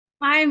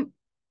Hi,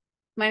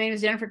 my name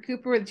is Jennifer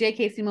Cooper with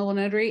JKC Mobile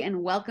Notary,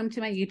 and welcome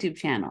to my YouTube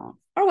channel,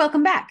 or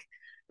welcome back.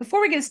 Before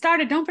we get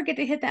started, don't forget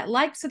to hit that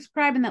like,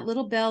 subscribe, and that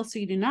little bell so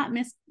you do not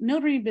miss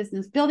notary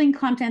business building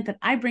content that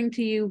I bring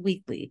to you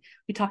weekly.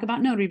 We talk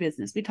about notary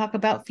business, we talk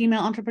about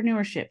female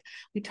entrepreneurship,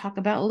 we talk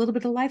about a little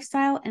bit of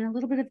lifestyle and a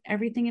little bit of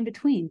everything in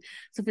between.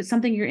 So if it's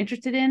something you're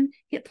interested in,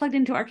 get plugged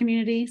into our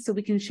community so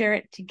we can share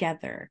it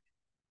together.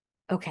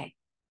 Okay,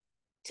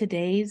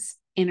 today's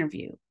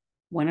interview,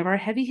 one of our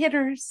heavy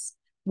hitters,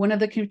 one of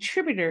the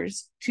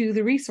contributors to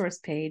the resource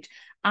page.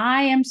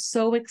 I am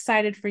so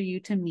excited for you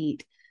to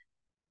meet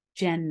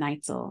Jen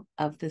Neitzel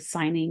of the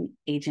Signing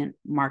Agent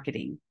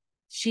Marketing.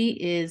 She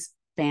is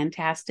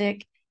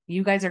fantastic.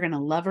 You guys are going to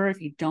love her if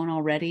you don't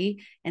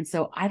already. And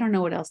so I don't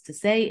know what else to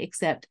say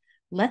except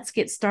let's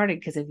get started,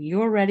 because if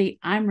you're ready,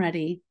 I'm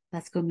ready.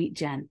 Let's go meet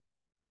Jen.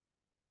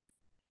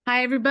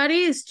 Hi,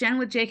 everybody. It's Jen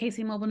with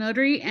JKC Mobile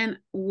Notary, and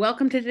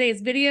welcome to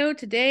today's video.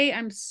 Today,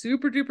 I'm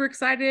super duper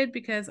excited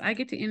because I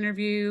get to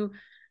interview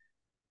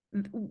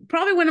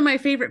probably one of my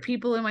favorite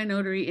people in my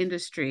notary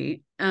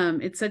industry.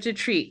 It's such a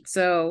treat.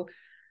 So,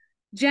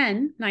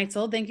 Jen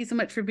Neitzel, thank you so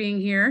much for being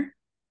here.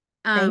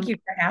 Thank you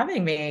for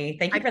having me.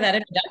 Thank I you for that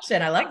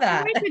introduction. I I love can't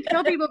that. wait to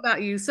tell people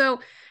about you.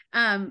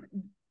 Um,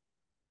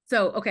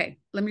 okay,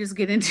 let me just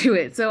get into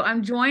it. So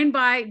I'm joined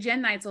by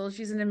Jen Neitzel.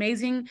 She's an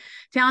amazing,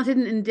 talented,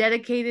 and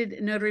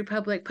dedicated notary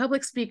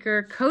public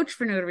speaker, coach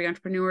for notary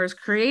entrepreneurs,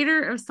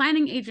 creator of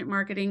Signing Agent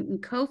Marketing,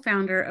 and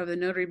co-founder of the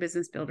Notary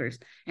Business Builders,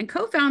 and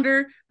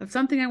co-founder of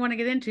something I want to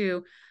get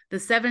into, the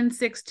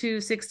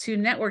 76262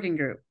 networking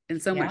group, and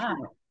so much Yeah.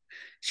 more.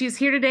 She's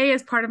here today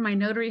as part of my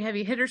Notary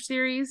Heavy Hitter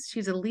series.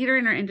 She's a leader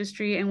in our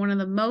industry and one of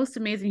the most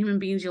amazing human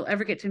beings you'll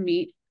ever get to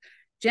meet.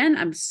 Jen,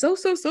 I'm so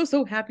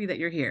happy that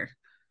you're here.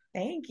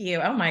 Thank you.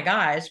 Oh my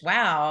gosh.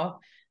 Wow.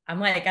 I'm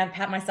like, I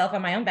pat myself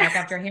on my own back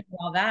after hearing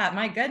all that.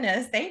 My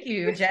goodness. Thank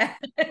you, Jen.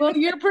 Well,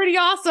 you're pretty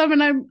awesome,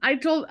 and I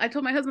told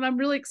my husband I'm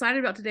really excited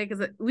about today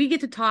because we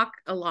get to talk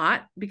a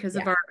lot because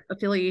of Yeah. our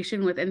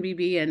affiliation with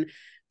NBB and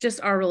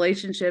just our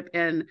relationship,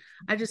 and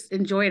I just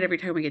enjoy it every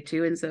time we get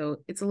to. And so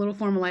it's a little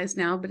formalized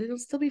now, but it'll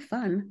still be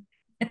fun.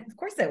 Of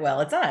course it will.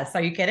 It's us.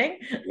 Are you kidding?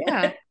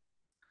 Yeah.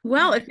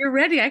 Well, if you're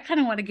ready, I kind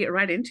of want to get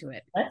right into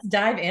it. Let's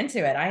dive into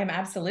it. I am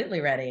absolutely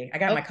ready. I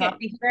got my Okay.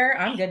 coffee here.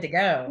 I'm good to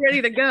go.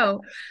 Ready to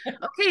go.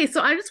 Okay, so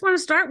I just want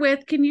to start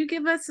with, can you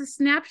give us a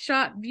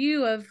snapshot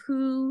view of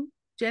who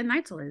Jen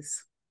Neitzel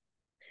is?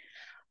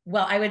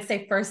 Well, I would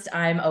say first,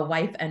 I'm a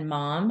wife and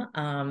mom.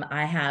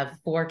 I have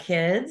four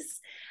kids.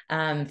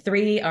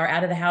 Three are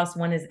out of the house,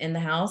 one is in the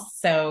house.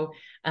 So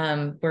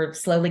we're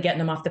slowly getting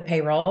them off the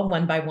payroll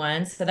one by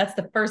one. So that's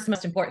the first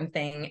most important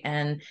thing.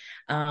 And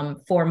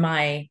for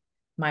my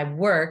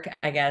work,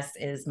 I guess,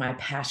 is my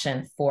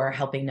passion for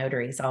helping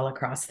notaries all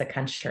across the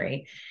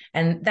country.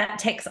 And that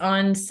takes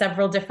on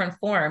several different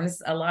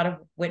forms, a lot of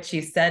which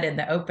you said in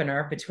the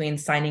opener, between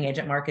signing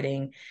agent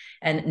marketing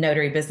and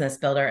notary business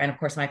builder. And of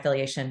course, my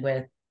affiliation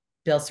with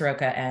Bill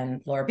Soroka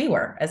and Laura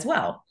Bewer as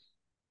well.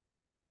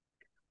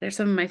 They're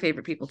some of my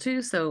favorite people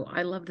too, so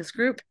I love this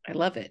group. I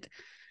love it.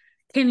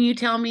 Can you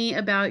tell me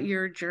about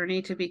your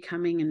journey to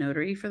becoming a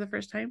notary for the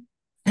first time?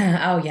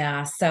 Oh,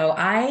 yeah. So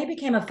I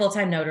became a full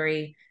time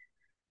notary,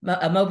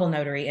 a mobile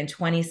notary in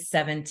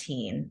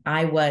 2017.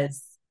 I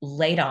was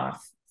laid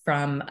off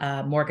from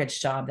a mortgage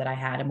job that I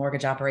had, a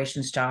mortgage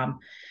operations job.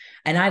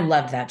 And I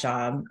loved that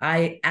job.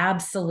 I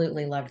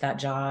absolutely loved that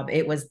job.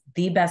 It was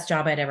the best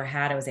job I'd ever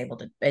had. I was able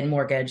to, in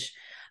mortgage,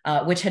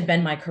 which had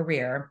been my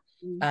career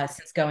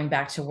since going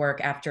back to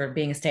work after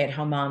being a stay at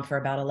home mom for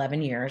about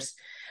 11 years.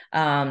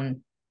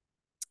 Um,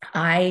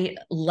 I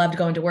loved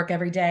going to work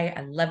every day.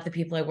 I loved the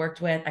people I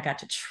worked with. I got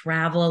to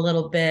travel a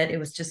little bit. It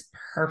was just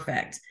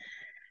perfect.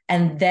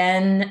 And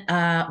then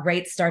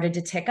rates started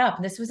to tick up.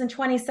 And this was in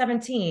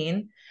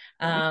 2017.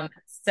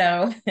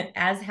 So,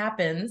 as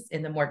happens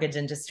in the mortgage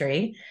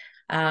industry,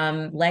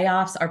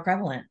 layoffs are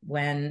prevalent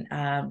when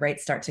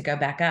rates start to go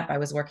back up. I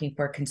was working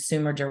for a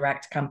consumer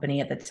direct company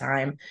at the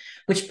time,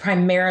 which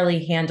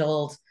primarily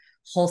handled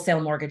wholesale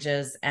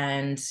mortgages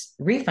and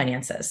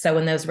refinances. So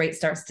when those rates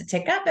starts to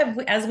tick up,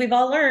 as we've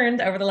all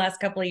learned over the last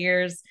couple of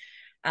years,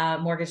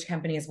 mortgage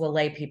companies will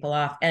lay people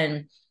off.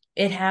 And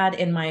it had,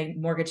 in my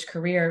mortgage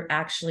career,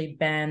 actually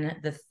been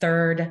the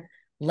third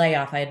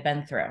layoff I had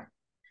been through.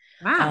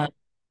 Wow.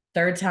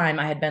 Third time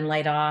I had been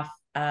laid off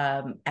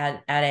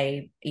at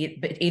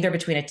either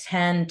between a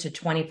 10 to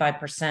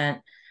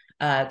 25%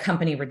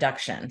 company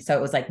reduction. So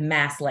it was like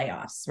mass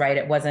layoffs, right?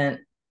 It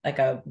wasn't like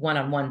a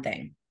one-on-one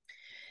thing.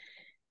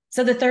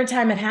 So the third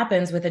time it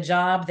happens with a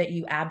job that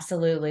you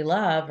absolutely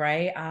love,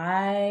 right?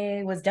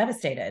 I was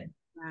devastated,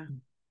 Wow.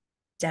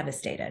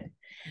 devastated.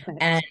 Okay.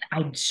 And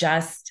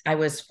I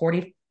was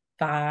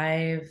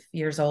 45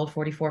 years old,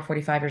 44,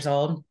 45 years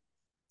old.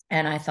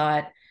 And I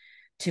thought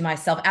to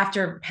myself,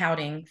 after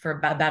pouting for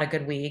about a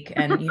good week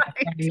and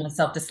putting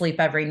myself to sleep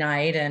every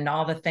night and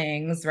all the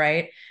things,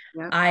 right?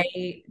 Yep. I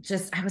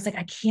was like,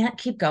 I can't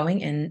keep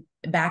going in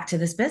back to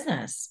this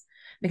business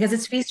because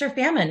it's feast or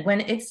famine.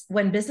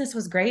 When business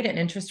was great and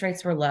interest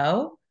rates were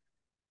low,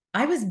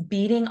 I was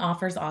beating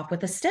offers off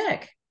with a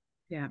stick.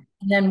 Yeah.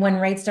 And then when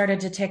rates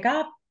started to tick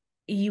up,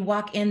 you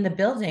walk in the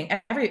building,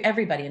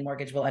 everybody in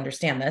mortgage will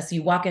understand this.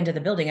 You walk into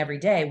the building every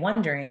day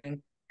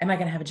wondering, am I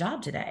going to have a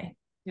job today?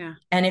 Yeah.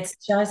 And it's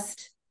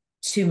just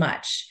too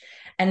much.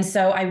 And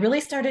so I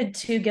really started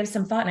to give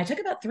some thought, and I took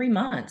about 3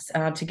 months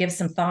to give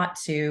some thought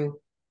to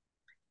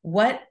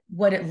what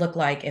would it look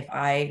like if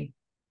I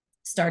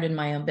started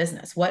my own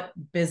business? What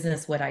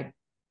business would I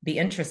be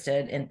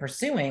interested in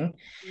pursuing?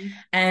 Mm-hmm.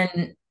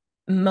 And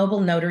mobile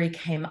notary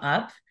came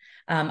up.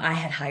 I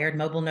had hired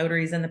mobile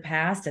notaries in the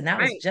past, and that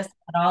was Right. just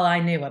all I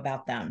knew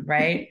about them,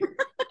 right?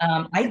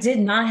 I did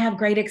not have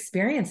great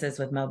experiences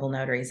with mobile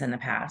notaries in the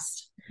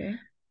past. Okay.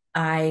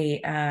 I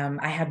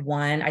had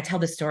one. I tell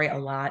this story a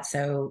lot,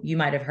 so you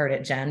might have heard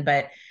it, Jen.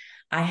 But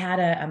I had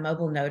a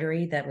mobile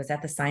notary that was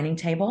at the signing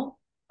table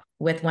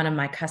with one of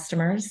my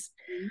customers,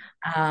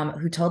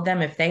 who told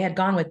them if they had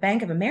gone with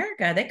Bank of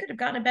America, they could have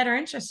gotten a better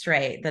interest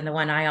rate than the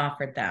one I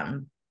offered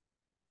them.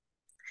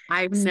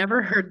 I've So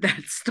never heard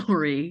that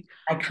story.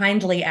 I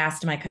kindly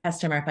asked my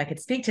customer if I could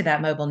speak to that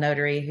mobile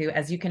notary, who,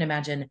 as you can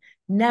imagine,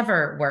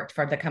 never worked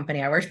for the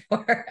company I worked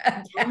for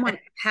Oh my,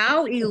 again.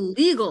 how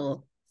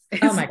illegal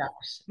Oh is my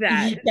gosh.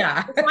 that?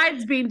 Yeah.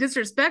 Besides being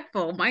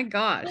disrespectful, my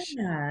gosh.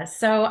 Yeah.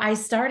 So I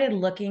started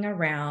looking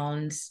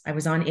around. I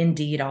was on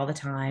Indeed all the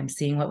time,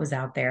 seeing what was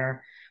out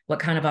there, what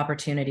kind of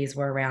opportunities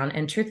were around.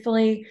 And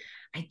truthfully,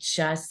 I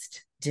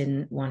just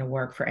didn't want to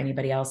work for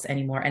anybody else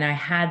anymore. And I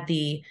had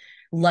the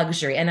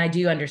luxury, and I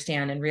do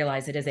understand and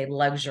realize it is a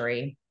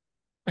luxury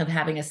of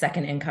having a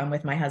second income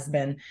with my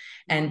husband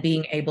and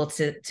being able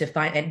to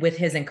find, and with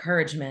his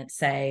encouragement,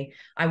 say,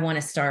 I want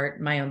to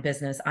start my own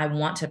business. I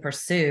want to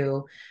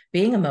pursue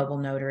being a mobile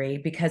notary,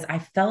 because I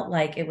felt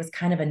like it was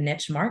kind of a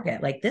niche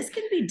market. Like, this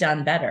can be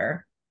done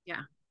better.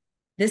 Yeah.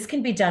 This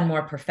can be done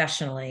more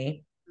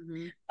professionally.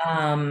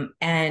 Mm-hmm.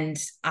 And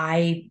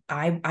I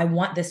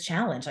want this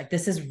challenge. Like,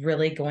 this is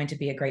really going to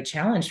be a great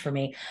challenge for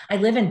me. I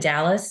live in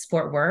Dallas,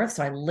 Fort Worth,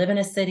 so I live in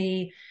a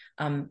city.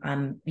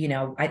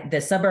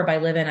 The suburb I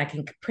live in, I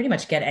can pretty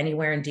much get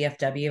anywhere in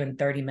DFW in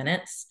 30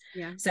 minutes.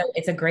 Yeah. So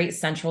it's a great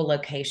central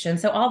location.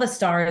 So all the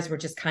stars were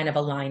just kind of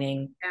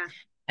aligning. Yeah.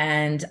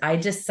 And I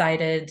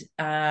decided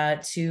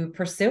to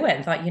pursue it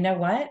and thought, you know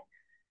what?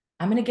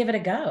 I'm going to give it a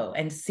go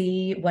and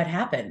see what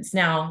happens.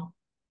 Now,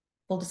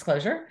 full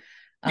disclosure,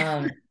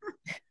 I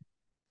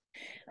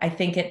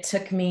think it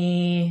took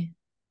me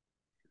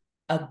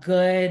a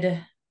good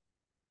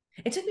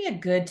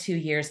 2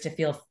 years to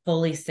feel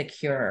fully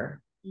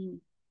secure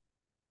Mm.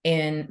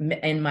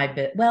 in my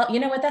bit. Well, you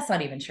know what? That's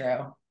not even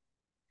true,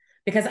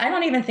 because I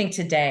don't even think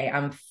today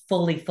I'm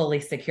fully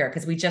secure,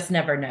 because we just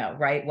never know,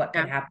 right? What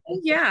could Yeah.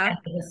 happen. Yeah.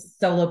 As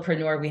a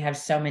solopreneur, we have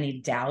so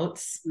many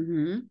doubts,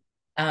 Mm-hmm.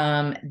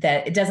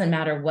 that it doesn't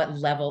matter what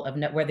level of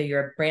whether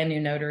you're a brand new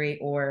notary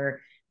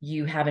or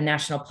you have a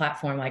national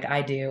platform like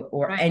I do,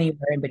 or Right.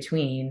 anywhere in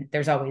between.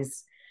 There's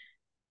always,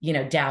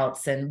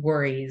 doubts and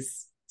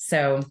worries.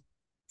 So,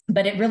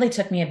 but it really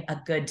took me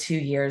a good 2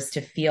 years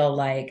to feel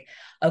like,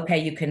 okay,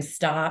 you can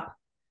stop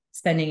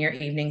spending your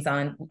evenings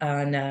on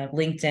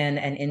LinkedIn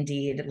and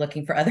Indeed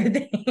looking for other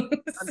things.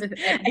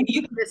 And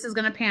This is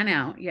going to pan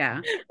out. Yeah.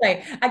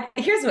 like,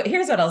 here's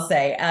what I'll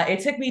say.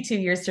 It took me 2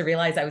 years to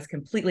realize I was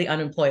completely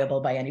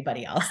unemployable by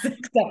anybody else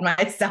except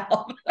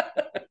myself.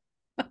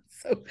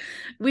 So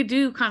we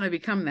do kind of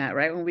become that,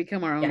 right? When we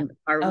become Yeah.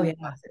 our Oh own yeah.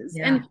 bosses.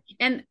 Yeah.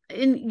 And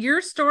in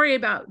your story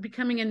about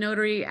becoming a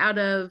notary out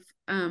of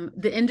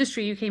the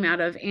industry you came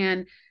out of,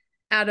 and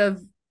out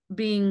of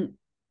being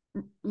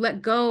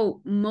let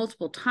go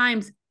multiple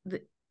times,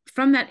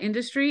 from that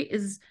industry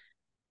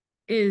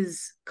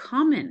is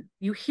common.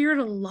 You hear it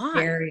a lot.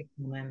 Very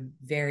common.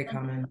 Very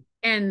common.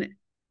 And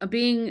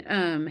being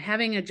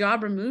having a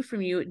job removed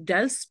from you, it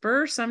does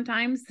spur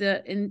sometimes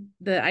the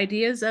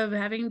ideas of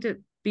having to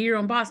be your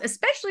own boss,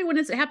 especially when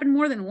it's happened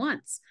more than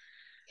once.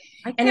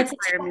 I And can't it's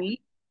fire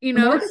me,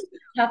 mortgage is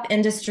a tough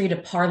industry to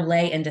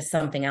parlay into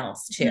something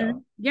else too. Mm-hmm.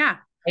 Yeah.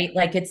 Right?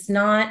 Like, it's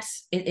not,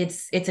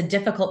 it's a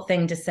difficult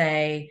thing to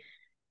say,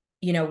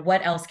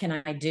 what else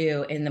can I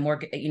do in the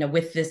mortgage,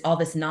 with all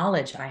this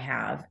knowledge I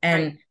have.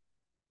 And Right.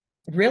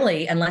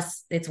 really,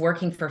 unless it's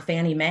working for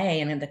Fannie Mae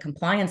and in the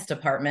compliance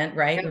department,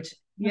 right? Yep. Which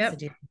Yep.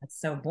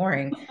 that's so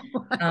boring.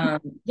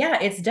 Yeah,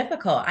 it's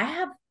difficult.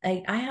 I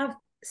have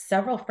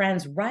several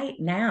friends right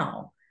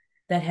now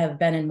that have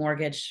been in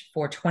mortgage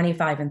for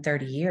 25 and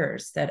 30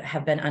 years that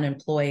have been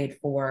unemployed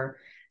for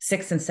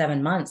 6 and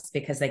 7 months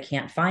because they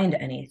can't find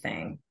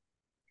anything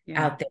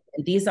out there.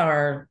 And these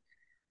are,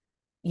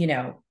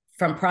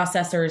 from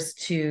processors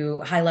to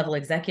high level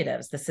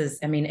executives.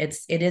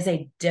 It is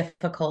a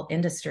difficult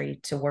industry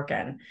to work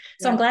in.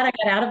 So I'm glad I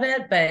got out of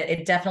it, but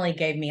it definitely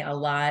gave me a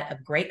lot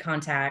of great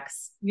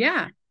contacts.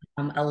 Yeah.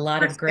 A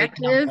lot of great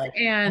Perspective. knowledge.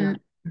 And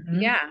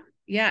Mhm.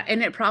 yeah.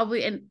 And it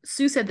probably, and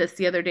Sue said this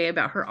the other day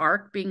about her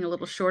arc being a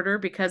little shorter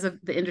because of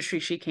the industry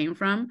she came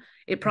from.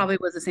 It probably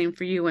was the same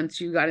for you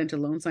once you got into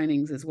loan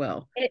signings as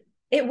well.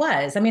 It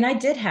was. I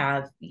did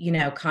have,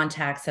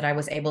 contacts that I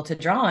was able to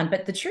draw on,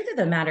 but the truth of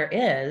the matter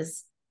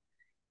is,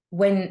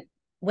 when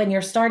when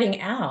you're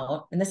starting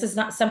out, and this is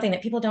not something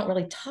that people don't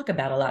really talk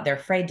about a lot, they're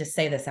afraid to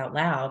say this out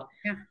loud.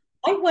 Yeah.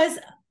 I was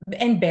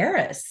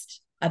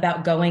embarrassed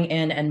about going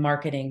in and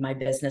marketing my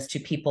business to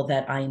people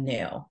that I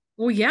knew.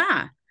 Well,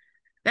 yeah.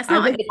 That's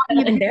not It uncommon. felt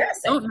People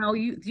embarrassing. don't know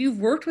you've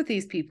worked with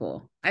these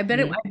people. I Mhm. bet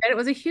it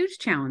was a huge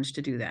challenge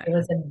to do that. It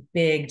was a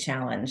big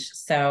challenge.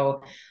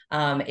 So,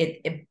 but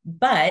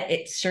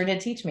it sure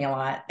did teach me a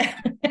lot.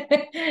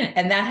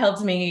 And that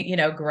helped me,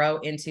 grow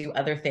into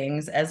other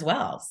things as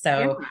well.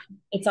 Yeah. So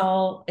it's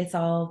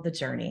all the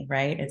journey,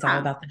 right? It's all Yeah.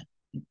 about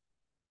the.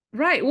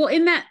 Right. Well,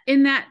 in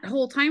that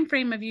whole time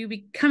frame of you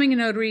becoming a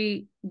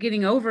notary,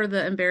 getting over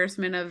the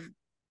embarrassment of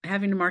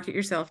having to market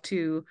yourself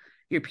to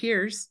your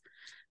peers,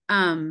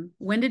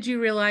 when did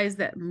you realize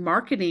that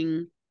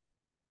marketing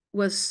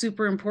was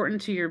super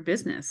important to your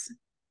business?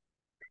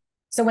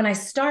 So when I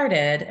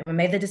started, I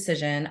made the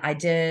decision, I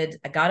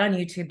got on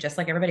YouTube just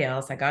like everybody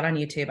else. I got on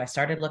YouTube, I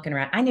started looking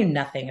around. I knew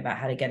nothing about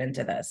how to get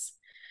into this,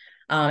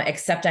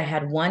 except I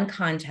had one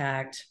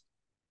contact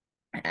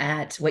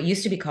at what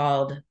used to be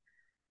called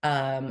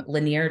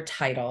Linear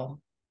Title.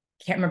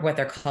 Can't remember what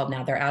they're called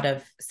now. They're out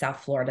of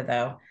South Florida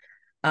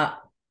though.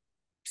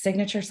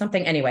 Signature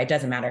something. Anyway, it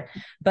doesn't matter.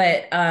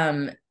 But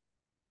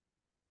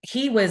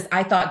he was,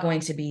 I thought, going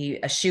to be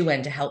a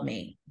shoe-in to help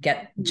me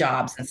get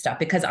jobs and stuff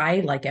because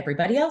I, like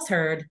everybody else,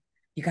 heard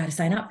you got to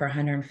sign up for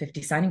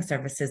 150 signing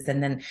services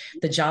and then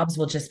the jobs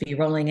will just be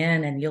rolling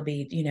in and you'll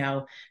be,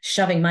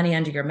 shoving money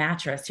under your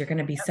mattress. You're going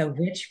to be so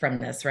rich from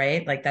this,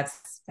 right? Like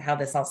that's how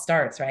this all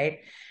starts, right?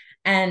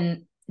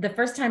 And the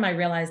first time I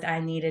realized I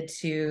needed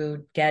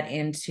to get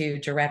into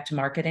direct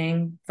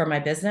marketing for my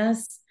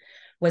business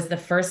was the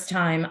first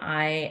time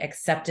I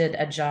accepted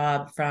a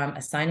job from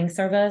a signing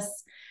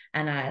service.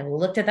 And I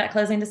looked at that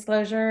closing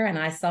disclosure and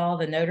I saw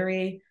the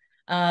notary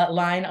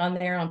line on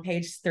there on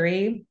page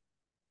 3.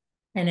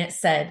 And it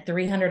said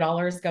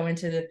 $300 going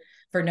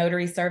for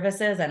notary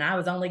services. And I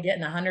was only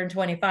getting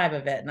 125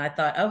 of it. And I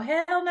thought, oh,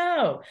 hell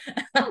no.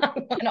 I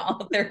want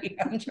all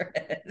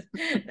 300.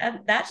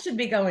 That should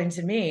be going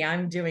to me.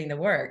 I'm doing the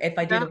work if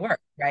I do the Yep. work,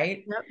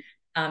 right?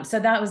 Yep. So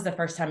that was the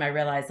first time I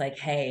realized, like,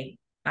 hey,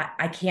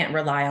 I can't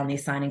rely on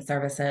these signing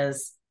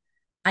services.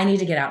 I need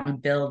to get out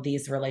and build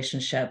these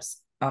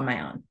relationships on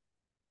my own.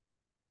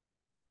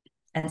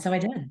 And so I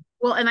did.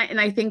 Well, and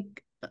I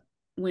think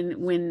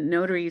when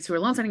notaries who are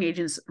loan signing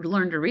agents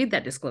learn to read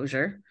that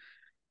disclosure,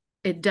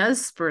 it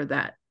does spur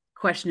that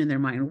question in their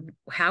mind.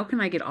 How can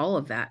I get all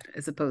of that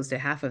as opposed to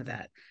half of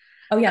that?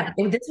 Oh yeah,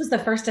 this was the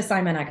first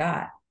assignment I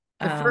got.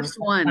 The first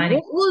one.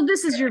 Well,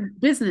 this is your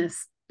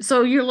business.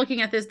 So you're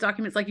looking at this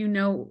documents like you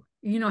know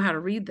how to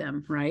read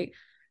them, right?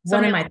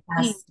 One of Somebody my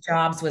like me, past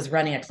jobs was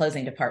running a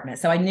closing department,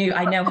 so I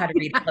know how to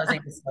read a closing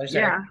yeah,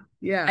 disclosure.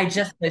 yeah. I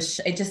just wish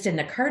it just didn't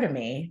occur to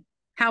me,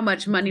 How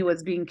much money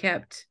was being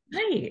kept?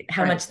 right,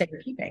 how Right. much they were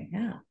keeping.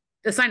 Yeah,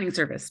 The signing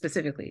service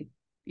specifically.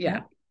 Yeah,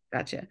 yeah.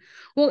 gotcha.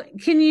 Well,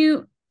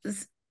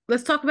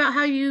 let's talk about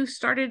how you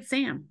started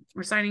SAM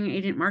or signing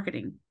agent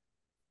marketing.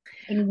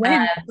 And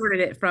when Uh, started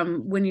it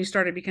from when you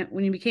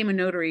became a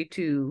notary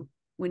to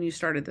when you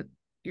started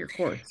your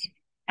course?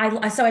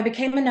 I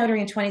became a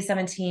notary in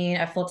 2017,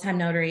 a full-time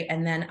notary,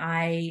 and then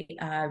I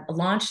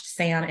launched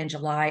SAM in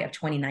July of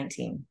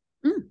 2019.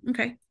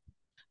 Okay.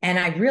 And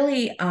I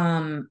really,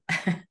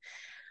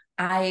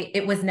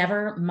 it was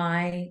never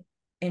my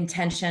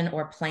intention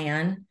or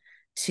plan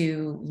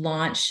to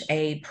launch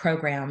a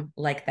program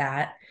like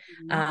that.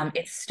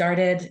 It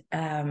started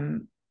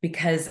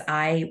because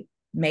I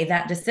made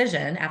that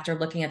decision after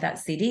looking at that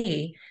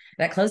CD,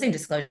 that closing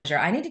disclosure.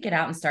 I need to get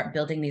out and start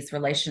building these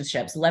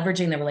relationships,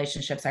 leveraging the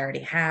relationships I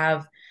already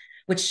have,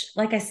 which,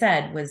 like I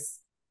said, was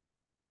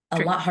a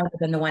Tricky. lot harder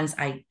than the ones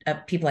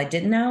people I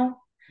didn't know.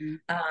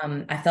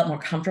 Mhm. I felt more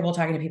comfortable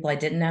talking to people I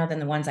didn't know than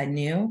the ones I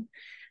knew.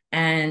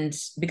 And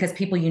because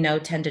people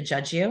tend to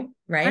judge you,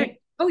 Right. right?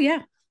 Oh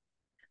yeah.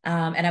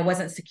 And I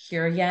wasn't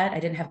secure yet. I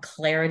didn't have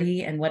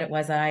clarity in what it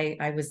was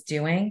I was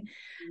doing.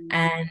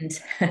 And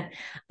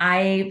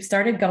I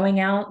started going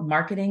out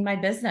marketing my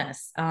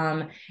business.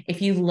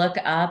 If you look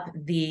up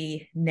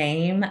the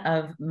name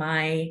of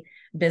my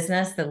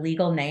business, the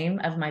legal name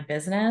of my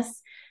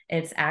business,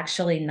 it's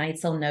actually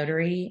Neitzel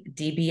Notary,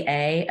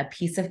 DBA, a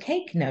piece of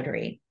cake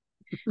notary.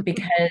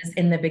 Because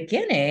in the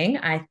beginning,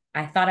 I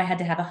thought I had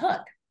to have a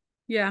hook.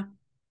 Yeah.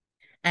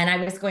 And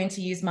I was going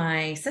to use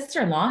my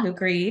sister-in-law who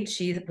agreed.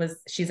 She's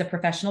a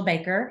professional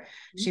baker.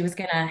 She was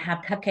going to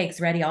have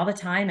cupcakes ready all the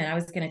time. And I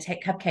was going to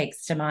take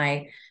cupcakes to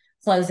my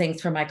closings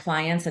for my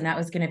clients. And that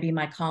was going to be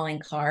my calling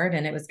card.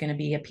 And it was going to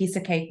be a piece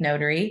of cake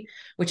notary,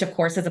 which of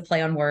course is a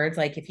play on words.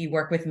 Like if you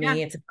work with Yeah.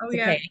 me, it's a Oh piece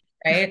of yeah. cake,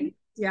 right?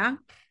 Yeah.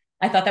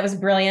 I thought that was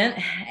brilliant.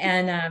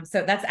 And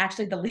so that's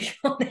actually the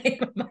legal name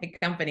of my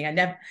company.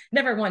 I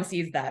never once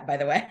used that, by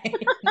the way.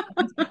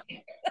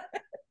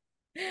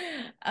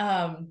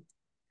 um,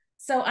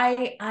 So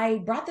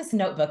I brought this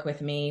notebook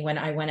with me when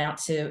I went out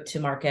to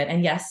market,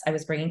 and yes, I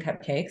was bringing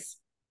cupcakes.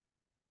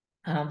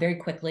 Very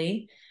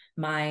quickly,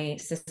 my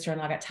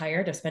sister-in-law got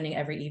tired of spending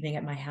every evening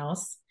at my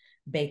house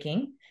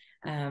baking,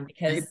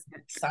 because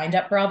signed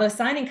up for all those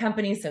signing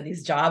companies. So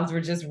these jobs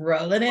were just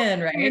rolling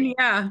in, right?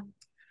 Yeah.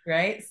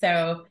 Right.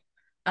 So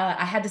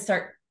I had to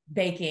start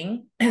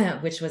baking,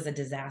 which was a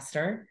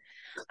disaster.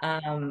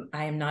 I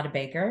am not a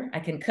baker. I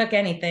can cook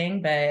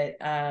anything, but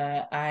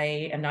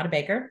I am not a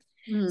baker.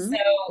 Mm-hmm.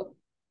 So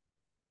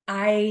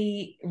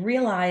I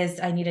realized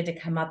I needed to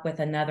come up with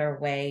another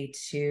way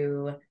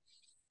to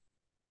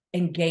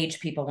engage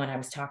people when I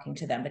was talking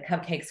to them. The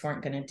cupcakes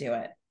weren't going to do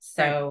it.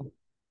 So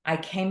I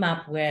came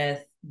up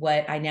with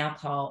what I now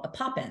call a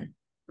pop-in.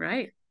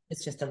 Right.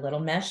 It's just a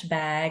little mesh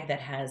bag that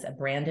has a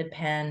branded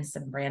pen,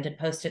 some branded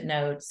Post-it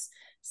notes,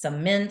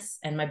 some mints,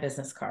 and my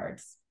business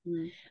cards.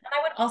 Mm. And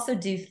I would also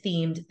do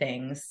themed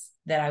things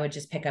that I would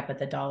just pick up at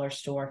the dollar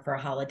store for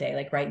a holiday.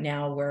 Like right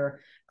now, we're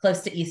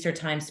close to Easter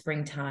time,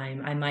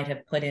 springtime. I might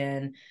have put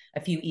in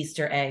a few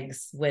Easter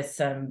eggs with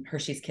some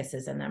Hershey's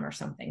Kisses in them or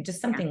something,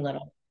 just something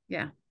little.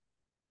 Yeah.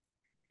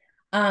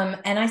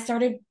 And I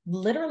started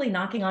literally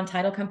knocking on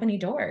title company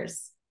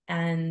doors,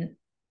 and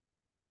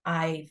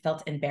I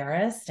felt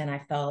embarrassed and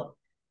I felt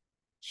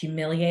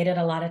humiliated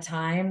a lot of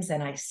times,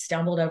 and I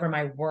stumbled over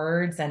my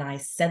words and I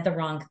said the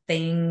wrong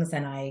things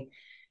and I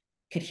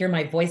could hear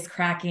my voice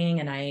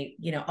cracking and I,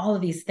 all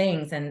of these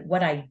things. And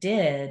what I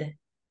did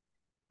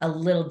a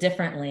little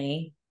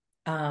differently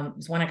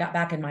was when I got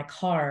back in my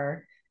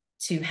car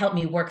to help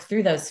me work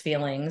through those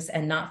feelings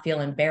and not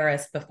feel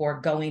embarrassed before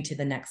going to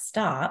the next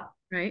stop.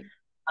 Right.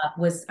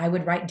 Was I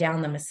would write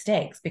down the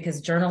mistakes,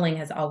 because journaling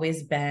has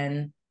always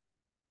been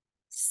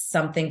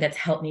something that's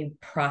helped me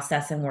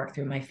process and work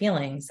through my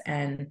feelings.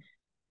 And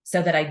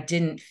so that I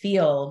didn't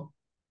feel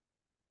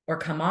or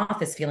come off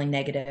as feeling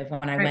negative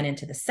when I went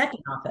into the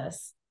second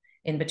office,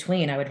 in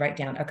between, I would write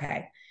down,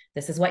 okay,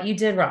 this is what you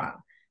did wrong.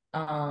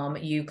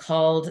 You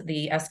called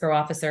the escrow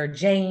officer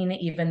Jane,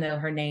 even though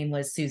her name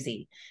was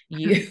Susie.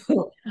 You,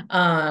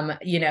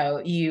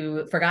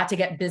 you forgot to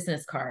get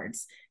business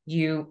cards.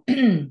 You,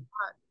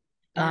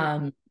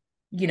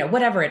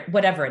 whatever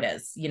it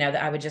is, that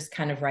I would just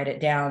kind of write it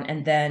down.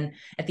 And then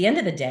at the end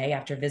of the day,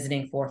 after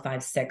visiting 4,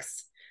 5,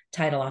 6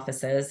 title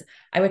offices,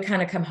 I would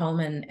kind of come home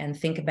and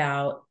think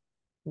about,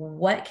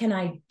 what can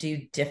I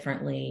do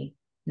differently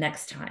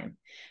next time?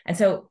 And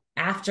so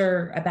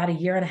after about a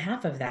year and a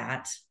half of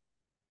that,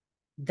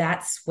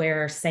 that's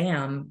where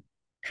Sam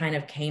kind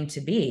of came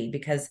to be,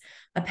 because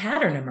a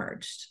pattern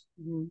emerged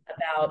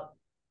about,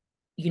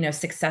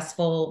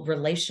 successful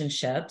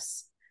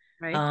relationships.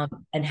 Right.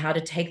 And how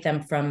to take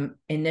them from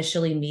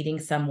initially meeting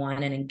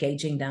someone and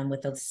engaging them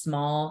with a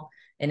small,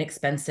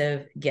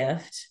 inexpensive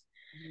gift.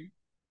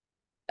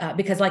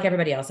 Because like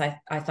everybody else, I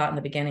thought in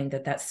the beginning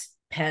that that's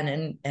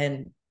pen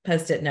and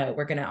Post-it note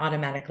were going to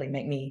automatically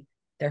make me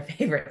their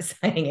favorite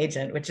signing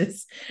agent, which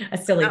is a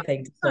silly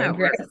thing to think.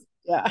 Right?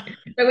 Yeah.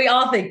 But we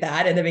all think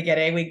that in the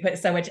beginning. We put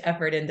so much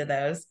effort into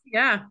those.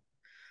 Yeah.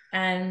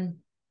 And,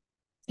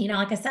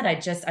 like I said,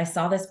 I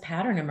saw this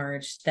pattern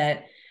emerge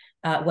that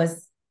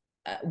was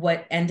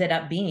what ended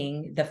up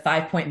being the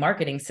 5-point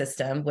marketing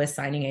system with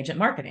signing agent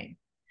marketing.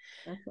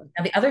 Okay.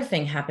 Now, the other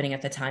thing happening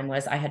at the time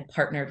was I had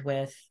partnered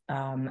with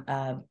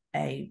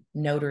a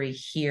notary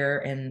here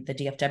in the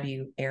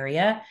DFW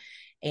area,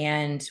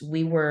 and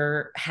we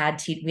had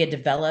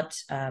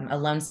developed a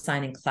loan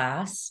signing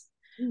class.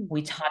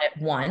 We taught it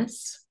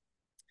once.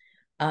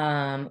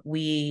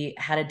 We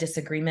had a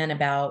disagreement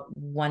about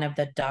one of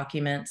the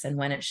documents and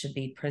when it should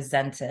be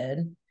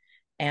presented,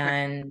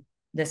 and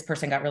this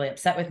person got really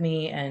upset with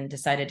me and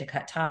decided to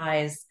cut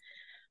ties,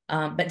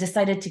 but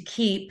decided to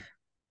keep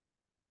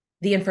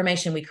the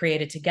information we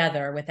created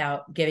together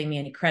without giving me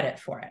any credit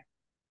for it.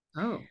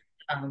 Oh.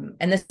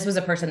 And this was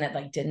a person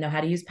that didn't know how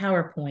to use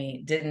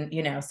PowerPoint, didn't,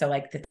 so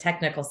the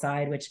technical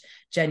side, which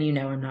Jen,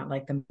 I'm not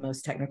the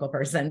most technical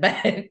person, but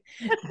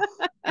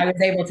I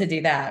was able to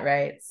do that.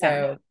 Right.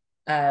 So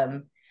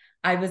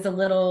I was a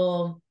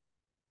little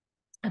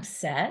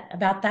upset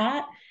about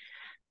that.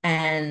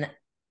 And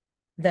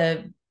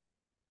the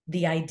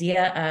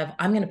idea of,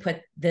 I'm going to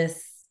put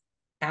this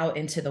out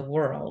into the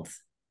world,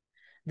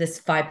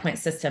 this 5-point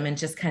system, and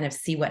just kind of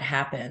see what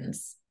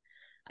happens.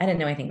 I didn't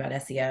know anything about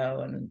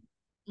SEO, and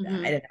I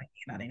didn't know anything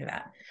about any of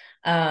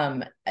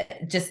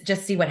that.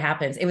 Just see what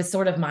happens. It was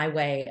sort of my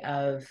way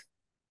of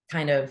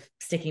kind of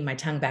sticking my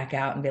tongue back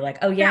out and be like,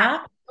 oh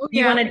yeah.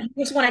 You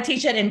just want to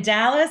teach it in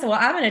Dallas? Well,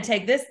 I'm going to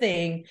take this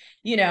thing,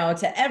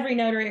 to every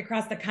notary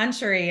across the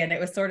country. And it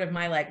was sort of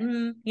my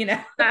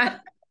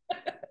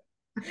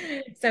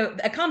So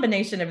a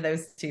combination of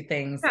those two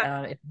things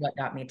is what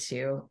got me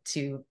to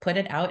put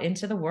it out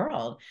into the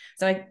world.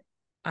 So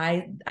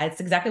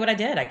it's exactly what I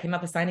did. I came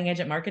up with signing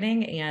agent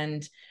marketing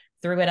and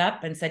threw it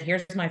up and said,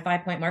 here's my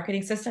 5-point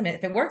marketing system.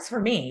 If it works for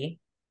me,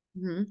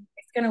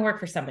 it's going to work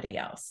for somebody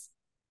else.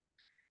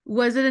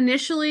 Was it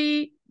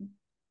initially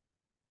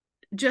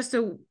just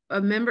a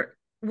member?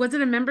 Was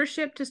it a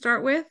membership to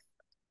start with?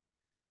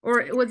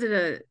 Or was it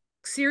a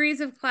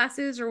series of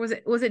classes, or was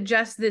it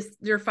just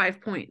your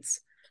 5 points?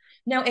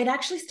 No, it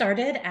actually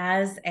started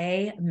as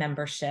a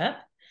membership.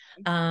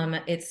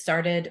 It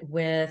started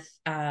with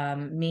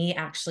me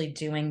actually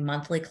doing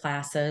monthly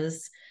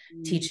classes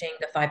teaching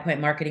the 5-point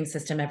marketing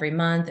system every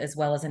month, as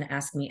well as an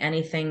Ask Me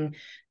Anything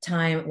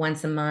time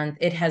once a month.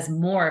 It has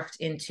morphed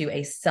into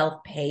a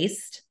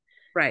self-paced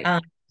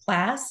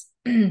class.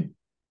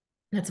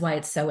 That's why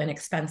it's so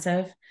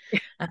inexpensive.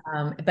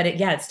 But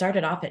it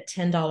started off at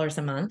 $10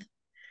 a month.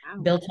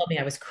 Wow. Bill told me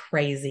I was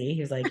crazy.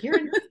 He was like, "You're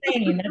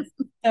insane. That's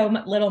so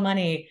little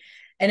money."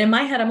 And in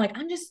my head, I'm like,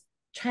 I'm just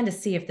trying to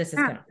see if this is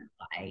going to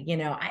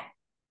fly.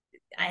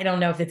 I don't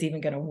know if it's even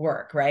going to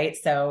work. Right.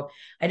 So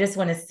I just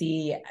want to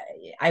see,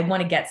 I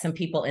want to get some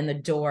people in the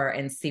door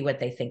and see what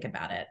they think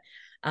about it.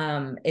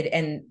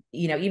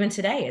 Even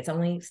today, it's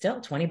only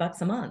still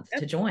 $20 a month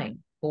to join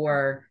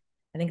for,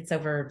 I think it's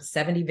over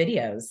 70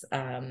 videos.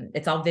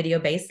 It's all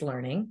video-based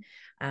learning.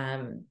 I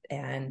know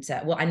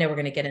we're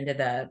going to get into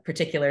the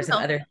particulars of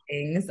other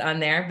things on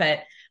there, but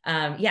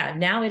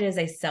now it is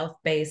a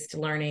self-based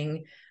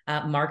learning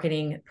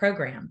marketing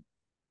program.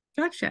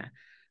 Gotcha.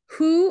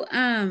 Who,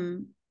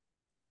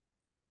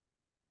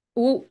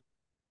 well,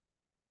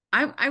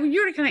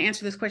 you already kind of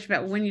answered this question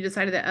about when you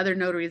decided that other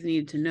notaries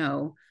needed to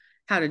know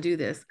how to do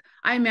this.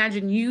 I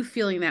imagine you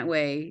feeling that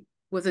way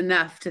was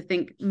enough to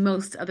think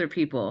most other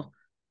people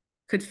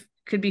could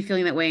be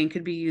feeling that way and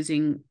could be use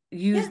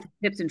the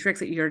tips and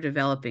tricks that you're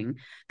developing.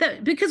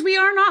 That because we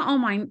are not all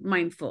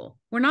mindful.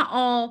 We're not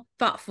all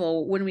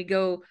thoughtful when we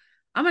go.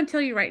 I'm going to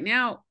tell you right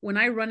now, when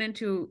I went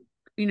into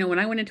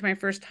my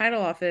first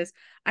title office,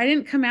 I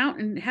didn't come out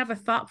and have a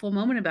thoughtful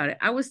moment about it.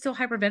 I was still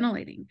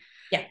hyperventilating.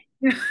 Yeah.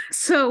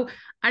 So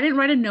I didn't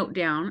write a note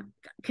down.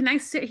 Can I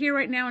sit here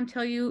right now and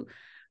tell you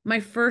my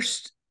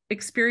first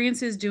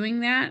experiences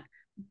doing that?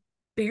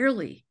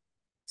 Barely.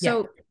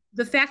 So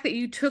the fact that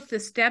you took the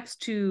steps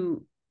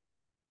to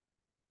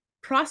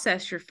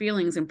process your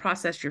feelings and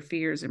process your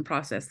fears and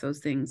process those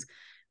things,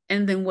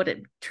 and then what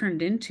it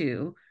turned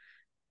into,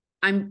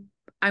 I'm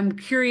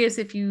curious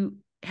if you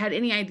had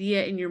any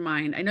idea in your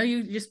mind. I know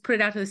you just put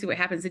it out to see what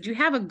happens. Did you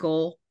have a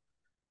goal?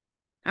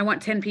 I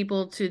want 10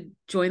 people to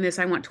join this.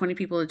 I want 20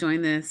 people to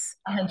join this.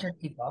 100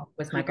 people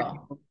was my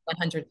goal.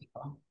 100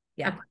 people.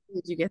 Yeah. How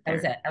did you get there?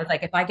 That was it. I was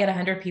like, if I get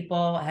 100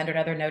 people, 100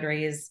 other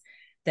notaries,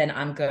 then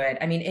I'm good.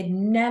 I mean, it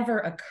never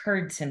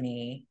occurred to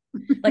me.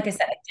 Like I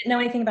said, I didn't know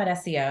anything about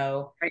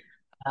SEO. Right.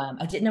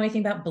 I didn't know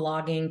anything about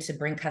blogging to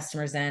bring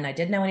customers in. I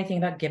didn't know anything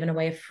about giving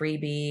away a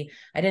freebie.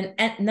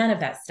 None of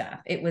that stuff.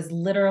 It was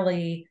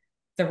literally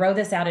throw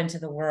this out into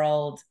the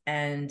world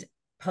and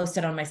post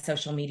it on my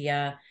social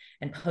media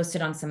and post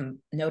it on some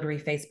notary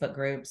Facebook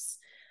groups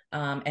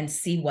and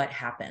see what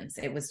happens.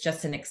 It was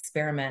just an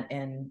experiment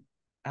in,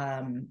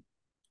 I'm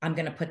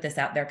going to put this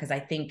out there because I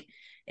think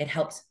it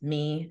helped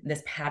me.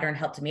 This pattern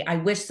helped me. I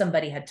wish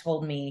somebody had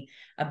told me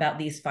about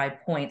these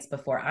 5 points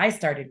before I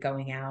started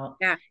going out.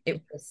 Yeah. It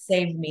would have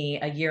saved me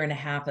a year and a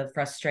half of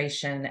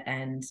frustration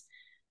and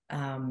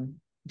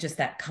just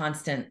that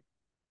constant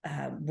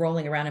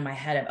rolling around in my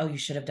head of, oh, you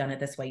should have done it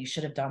this way. You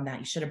should have done that.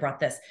 You should have brought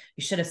this.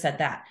 You should have said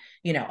that.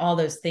 All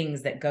those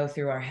things that go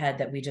through our head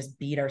that we just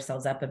beat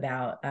ourselves up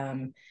about.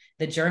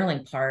 The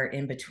journaling part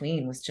in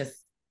between was just,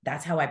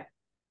 that's how I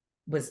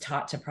was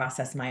taught to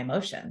process my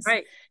emotions.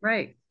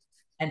 Right.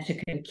 And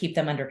to keep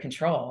them under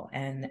control.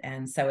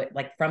 And so it,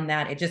 like, from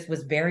that, it just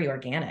was very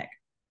organic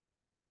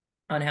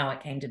on how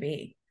it came to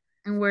be.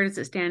 And where does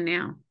it stand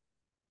now?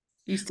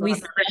 We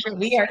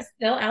are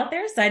still out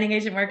there. Signing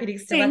Agent Marketing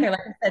still out there. Like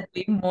I said,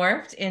 we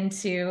morphed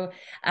into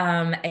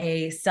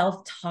a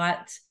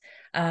self-taught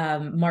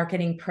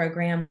marketing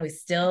program. We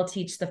still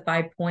teach the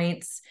 5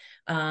 points.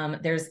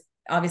 There's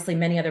obviously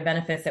many other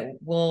benefits that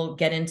we'll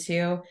get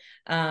into,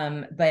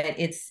 but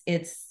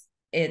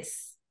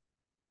it's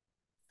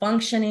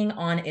functioning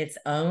on its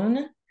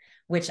own,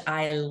 which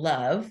I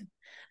love.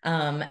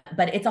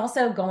 But it's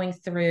also going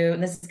through,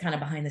 and this is kind of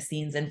behind the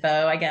scenes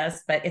info, I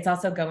guess, but it's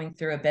also going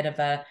through a bit of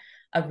a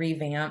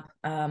revamp.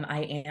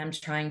 I am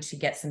trying to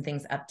get some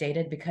things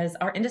updated because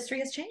our industry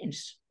has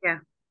changed.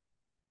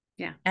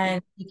 Yeah.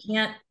 And you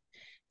can't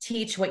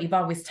teach what you've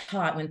always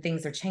taught when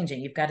things are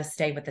changing. You've got to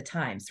stay with the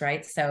times,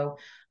 right? So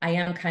I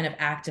am kind of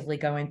actively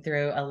going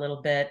through a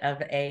little bit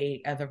of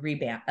a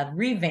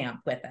revamp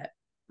with it.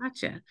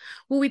 Gotcha.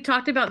 Well, we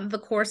talked about the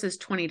course is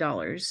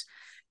 $20.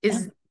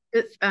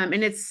 And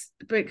it's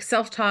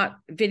self-taught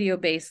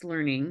video-based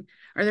learning.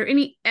 Are there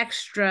any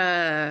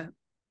extra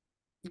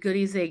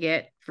goodies they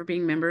get for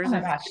being members? Oh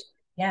my gosh.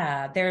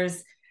 Yeah.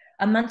 There's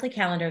a monthly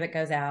calendar that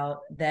goes out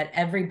that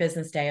every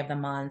business day of the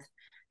month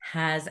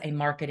has a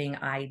marketing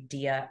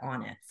idea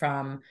on it,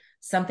 from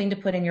something to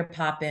put in your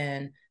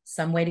pop-in,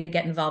 some way to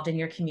get involved in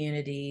your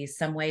community,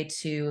 some way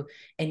to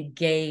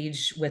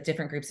engage with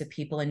different groups of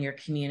people in your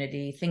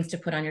community, things to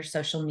put on your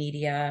social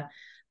media,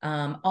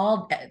 and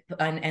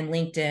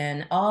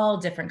LinkedIn, all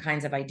different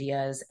kinds of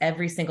ideas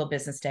every single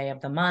business day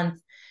of the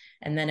month.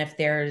 And then if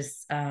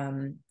there's,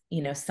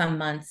 some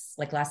months,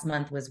 like last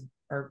month was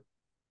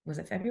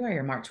it February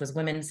or March, was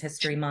Women's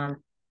History Month.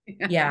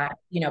 Yeah.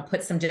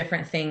 Put some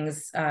different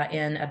things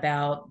in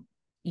about,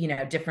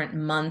 different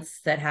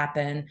months that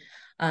happen.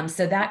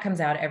 So that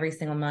comes out every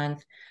single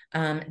month.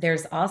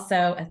 There's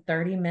also a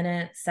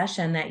 30-minute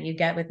session that you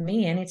get with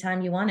me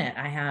anytime you want it.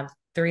 I have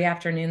 3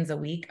 afternoons a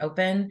week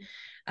open.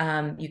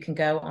 You can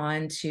go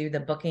on to the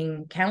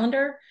booking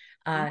calendar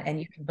and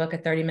you can book a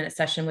 30-minute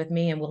session with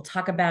me, and we'll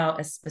talk about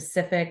a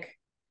specific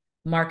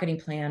marketing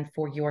plan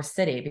for your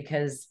city,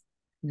 because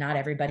not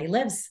everybody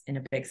lives in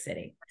a big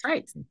city.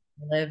 Right. Some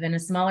live in a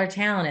smaller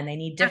town and they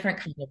need different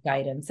kind of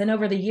guidance. And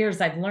over the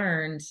years, I've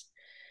learned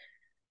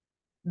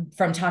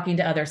from talking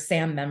to other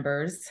SAM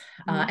members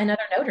and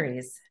other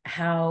notaries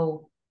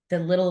how the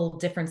little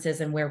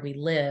differences in where we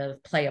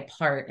live play a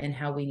part in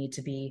how we need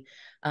to be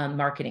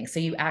marketing.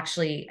 So you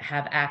actually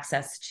have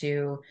access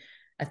to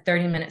a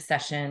 30-minute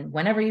session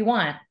whenever you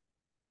want.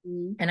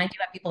 And I do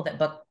have people that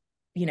book,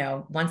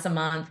 once a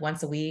month,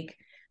 once a week,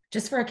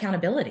 just for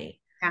accountability.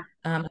 Yeah.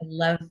 I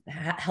love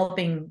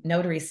helping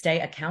notaries stay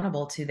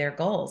accountable to their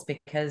goals,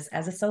 because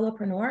as a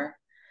solopreneur,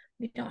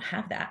 we don't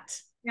have that.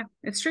 Yeah,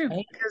 it's true.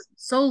 Right? Because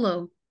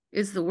solo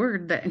is the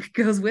word that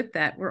goes with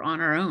that. We're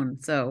on our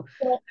own. So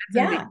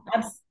yeah,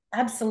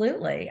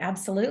 absolutely.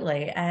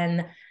 Absolutely.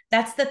 And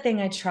that's the thing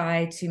I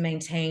try to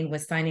maintain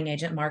with signing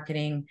agent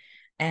marketing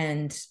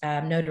and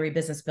notary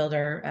business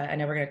builder. I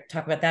know we're going to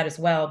talk about that as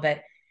well,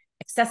 but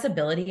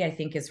accessibility, I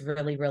think, is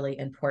really, really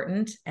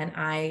important. And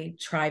I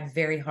try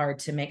very hard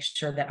to make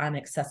sure that I'm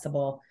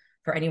accessible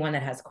for anyone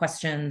that has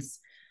questions,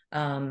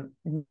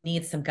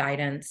 needs some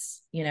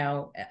guidance,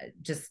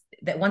 just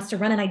that wants to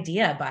run an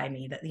idea by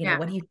me, that,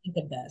 what do you think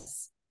of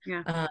this?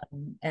 Yeah.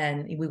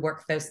 And we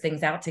work those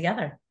things out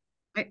together.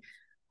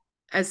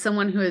 As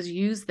someone who has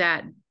used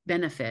that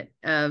benefit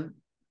of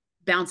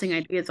bouncing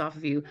ideas off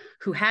of you,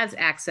 who has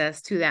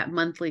access to that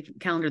monthly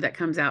calendar that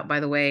comes out,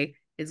 by the way,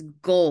 is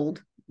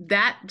gold.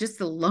 That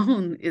just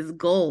alone is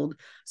gold.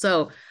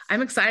 So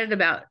I'm excited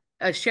about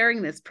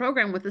sharing this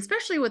program with,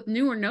 especially with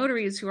newer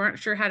notaries who aren't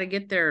sure how to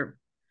get their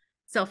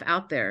self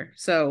out there.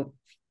 So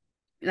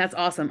that's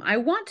awesome. I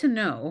want to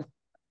know,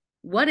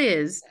 what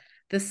is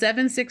the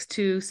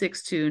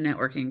 76262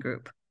 networking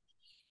group?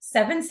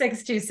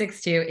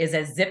 76262 is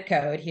a zip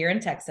code here in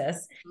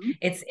Texas.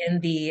 It's in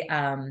the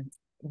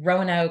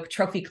Roanoke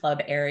Trophy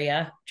Club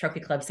area. Trophy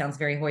Club sounds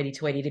very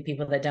hoity-toity to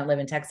people that don't live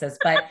in Texas,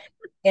 but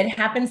it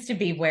happens to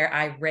be where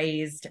I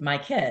raised my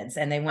kids,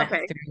 and they went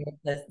through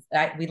this.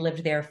 We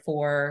lived there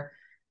for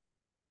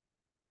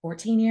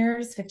 14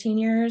 years, 15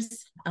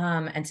 years,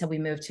 until we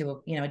moved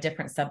to a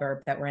different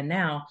suburb that we're in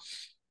now.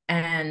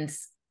 And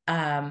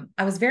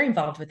I was very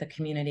involved with the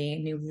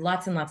community, knew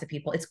lots and lots of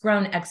people. It's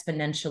grown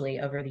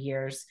exponentially over the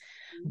years,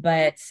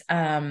 but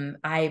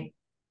I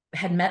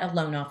had met a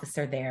loan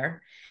officer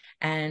there,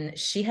 and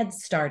she had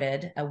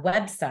started a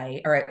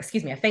website, or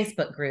excuse me, a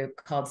Facebook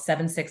group called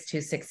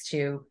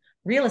 76262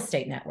 Real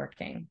Estate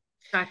Networking.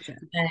 Gotcha.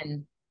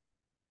 And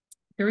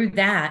through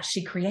that,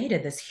 she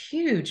created this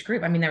huge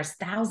group. I mean, there was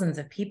thousands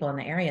of people in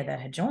the area that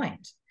had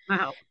joined.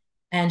 Wow.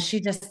 And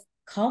she just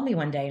called me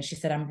one day and she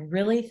said, I'm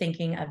really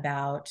thinking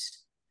about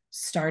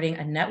starting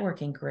a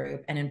networking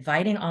group and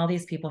inviting all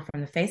these people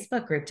from the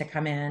Facebook group to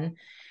come in,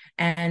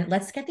 and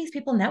let's get these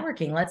people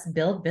networking. Let's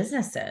build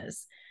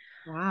businesses.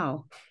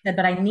 Wow.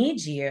 But I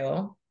need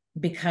you,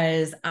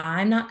 because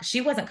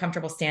she wasn't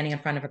comfortable standing in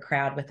front of a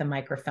crowd with a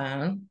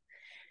microphone.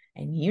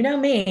 And you know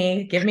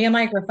me, give me a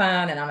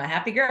microphone and I'm a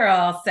happy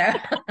girl. So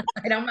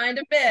I don't mind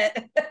a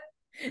bit.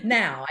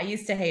 Now, I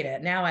used to hate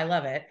it. Now I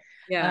love it.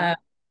 Yeah.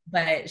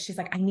 But she's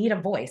like, I need a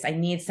voice. I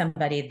need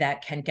somebody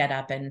that can get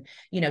up and,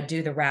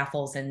 do the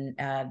raffles and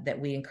that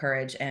we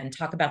encourage, and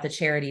talk about the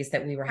charities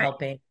that we were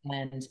helping,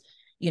 and,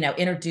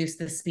 introduce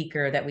the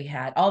speaker that we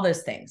had, all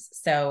those things.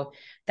 So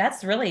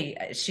that's really,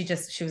 she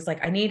was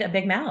like, I need a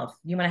big mouth.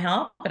 You want to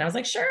help? And I was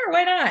like, sure,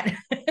 why not?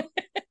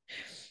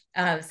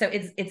 So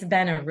it's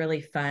been a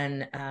really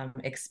fun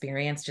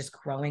experience, just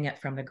growing it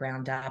from the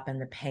ground up,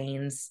 and the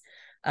pains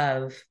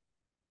of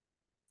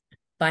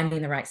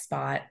finding the right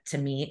spot to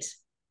meet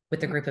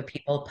with a group of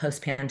people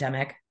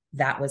post-pandemic.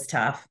 That was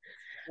tough.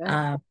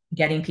 Yeah.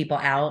 Getting people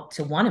out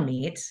to want to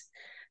meet,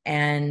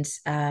 and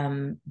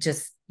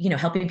just,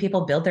 helping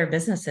people build their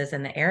businesses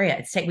in the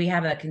area. We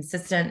have a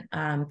consistent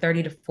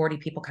 30 to 40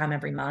 people come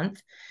every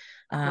month.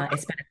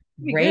 It's been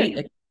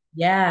great.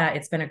 Yeah,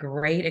 it's been a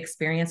great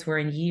experience. We're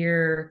in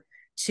year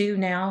 2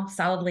 now,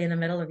 solidly in the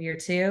middle of year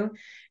 2.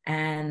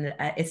 And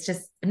it's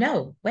just,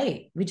 no,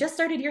 wait, we just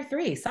started year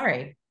 3.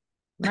 Sorry,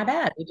 my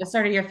bad. We just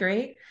started year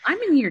 3. I'm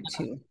in year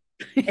 2.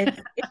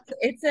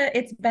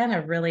 It's been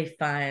a really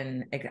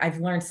fun,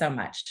 I've learned so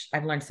much.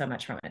 I've learned so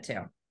much from it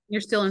too.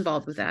 You're still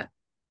involved with that?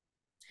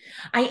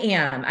 I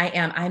am.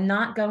 I'm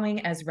not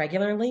going as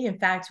regularly. In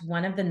fact,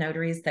 one of the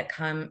notaries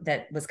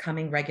that was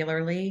coming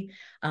regularly,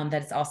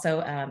 that's also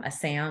a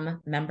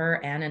SAM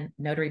member and a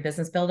notary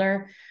business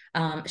builder,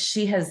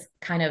 she has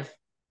kind of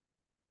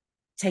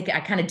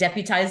I kind of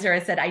deputized her. I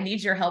said, I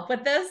need your help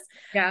with this.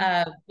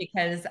 Yeah.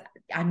 Because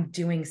I'm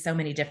doing so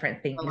many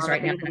different things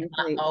right now.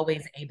 I'm not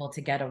always able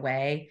to get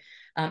away,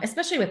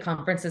 especially with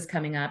conferences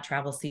coming up.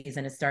 Travel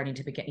season is starting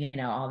to begin,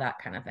 all that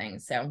kind of thing.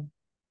 So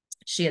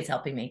she is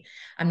helping me.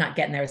 I'm not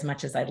getting there as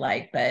much as I'd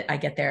like, but I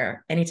get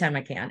there anytime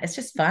I can. It's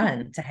just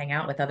fun to hang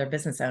out with other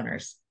business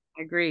owners.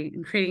 I agree.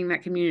 And creating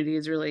that community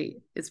is really,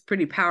 it's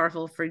pretty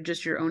powerful for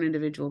just your own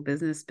individual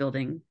business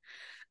building.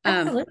 Um,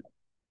 Absolutely.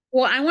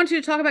 well, I want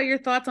you to talk about your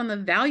thoughts on the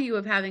value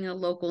of having a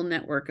local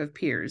network of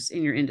peers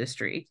in your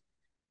industry.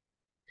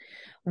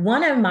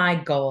 One of my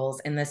goals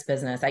in this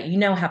business, you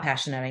know how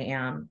passionate I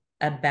am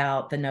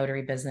about the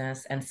notary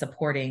business and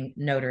supporting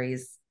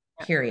notaries,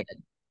 period.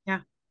 Yeah.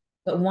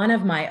 But one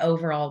of my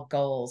overall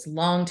goals,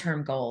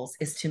 long-term goals,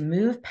 is to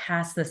move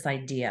past this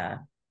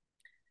idea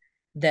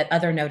that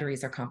other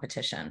notaries are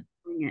competition.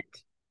 Bring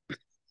it.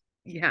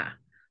 Yeah.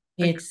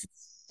 It's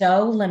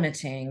so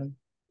limiting.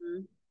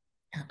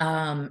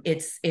 Mhm.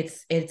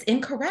 It's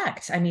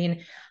incorrect. I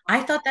mean,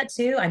 I thought that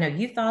too. I know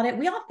you thought it.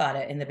 We all thought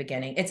it in the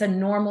beginning. It's a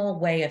normal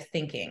way of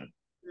thinking.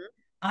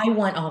 I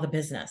want all the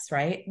business,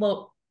 right?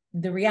 Well,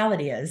 the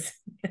reality is,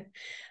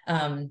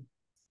 um,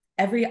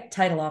 every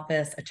title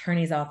office,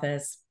 attorney's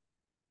office,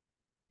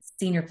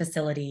 senior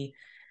facility,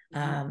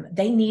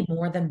 they need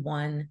more than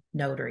one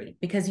notary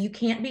because you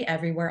can't be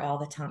everywhere all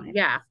the time.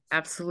 Yeah,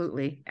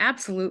 absolutely.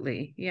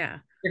 Absolutely. Yeah.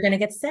 You're going to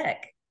get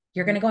sick.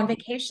 You're going to go on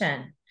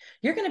vacation.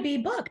 You're going to be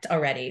booked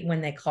already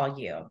when they call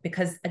you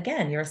because,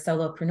 again, you're a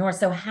solopreneur.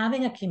 So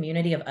having a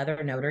community of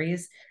other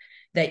notaries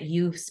that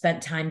you've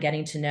spent time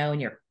getting to know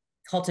and you're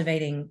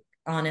cultivating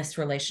honest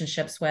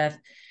relationships with,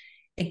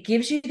 it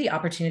gives you the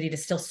opportunity to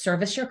still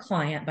service your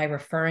client by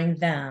referring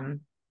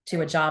them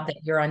to a job that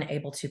you're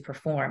unable to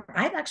perform.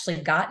 I've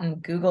actually gotten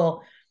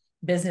Google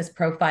business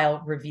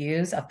profile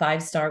reviews, a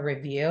 5-star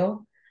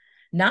review,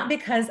 not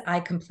because I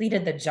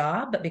completed the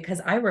job, but because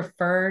I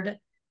referred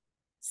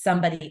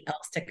somebody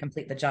else to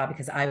complete the job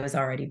because I was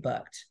already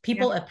booked.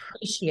 People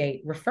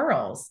appreciate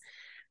referrals.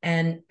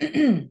 And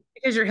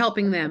because you're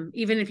helping them,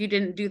 even if you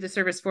didn't do the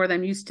service for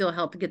them, you still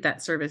help get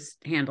that service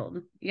handled.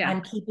 Yeah.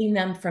 I'm keeping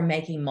them from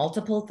making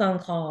multiple phone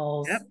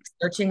calls,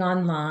 searching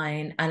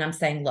online. And I'm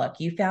saying, look,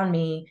 you found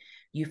me,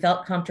 you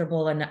felt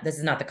comfortable. And this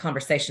is not the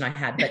conversation I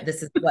had, but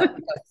this is what,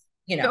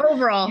 you know,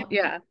 overall.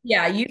 Yeah.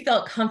 Yeah. You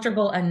felt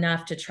comfortable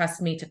enough to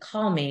trust me to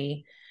call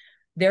me.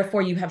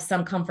 Therefore, you have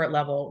some comfort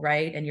level,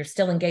 right? And you're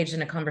still engaged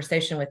in a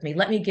conversation with me.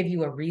 Let me give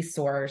you a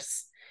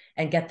resource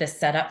and get this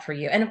set up for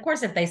you. And of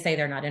course, if they say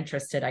they're not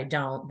interested, I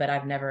don't, but I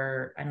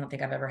don't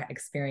think I've ever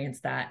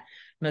experienced that.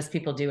 Most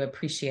people do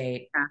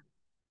appreciate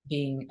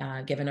being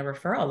given a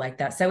referral like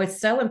that. So it's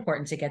so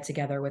important to get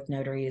together with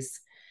notaries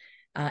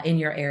in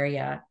your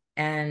area.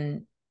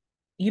 And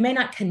you may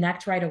not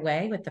connect right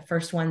away with the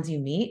first ones you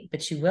meet,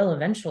 but you will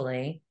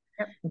eventually.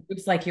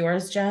 Groups like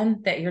yours,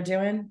 Jen, that you're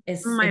doing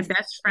is my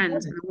best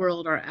friends in the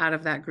world are out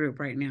of that group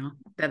right now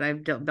that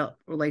I've built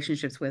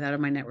relationships with out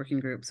of my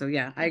networking group. So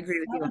yeah, I agree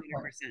with you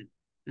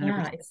 100%.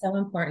 Yeah, it's so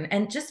important.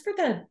 And just for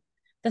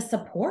the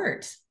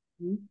support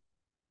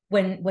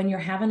when you're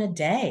having a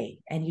day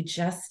and you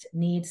just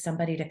need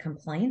somebody to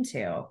complain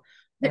to.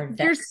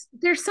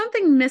 There's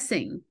something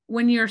missing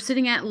when you're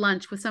sitting at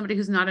lunch with somebody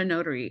who's not a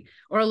notary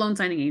or a loan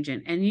signing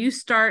agent and you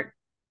start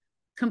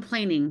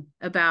complaining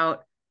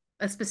about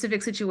a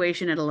specific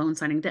situation at a loan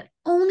signing that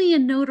only a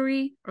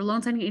notary or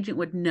loan signing agent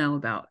would know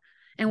about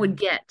and would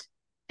get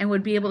and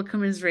would be able to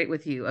commiserate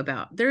with you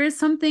about. There is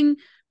something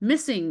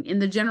missing in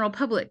the general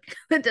public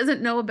that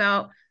doesn't know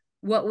about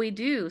what we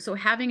do. So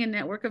having a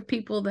network of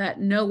people that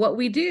know what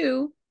we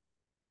do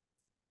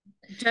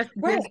just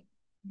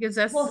gives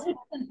us. Well, who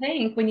doesn't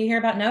think when you hear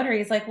about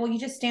notaries, like, well, you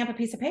just stamp a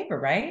piece of paper,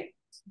 right?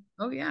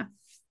 Oh, yeah.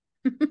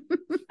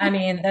 I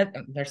mean,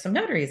 there's some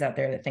notaries out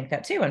there that think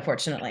that too,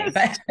 unfortunately.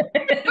 But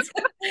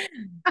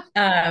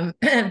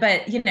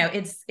but you know,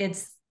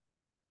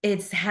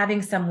 it's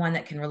having someone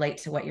that can relate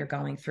to what you're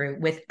going through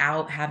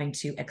without having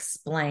to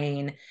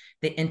explain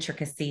the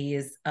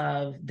intricacies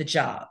of the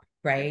job,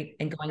 right?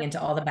 And going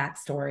into all the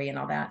backstory and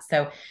all that.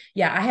 So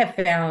yeah, I have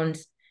found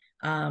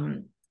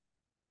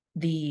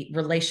the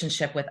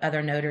relationship with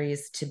other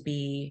notaries to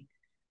be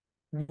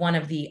one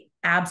of the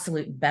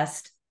absolute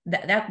best.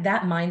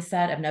 That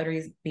mindset of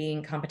notaries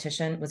being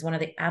competition was one of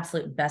the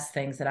absolute best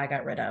things that I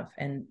got rid of,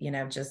 and you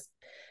know, just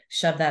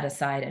shoved that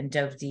aside and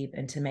dove deep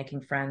into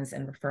making friends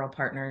and referral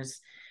partners,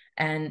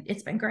 and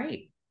it's been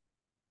great.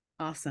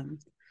 Awesome.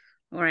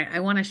 All right,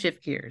 I want to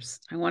shift gears.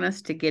 I want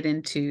us to get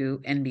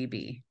into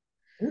NBB.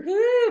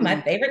 Woohoo,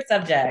 my favorite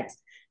subject,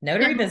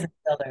 Notary Business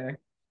Builder.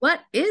 What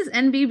is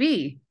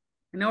NBB?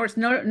 I know it's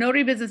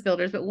Notary Business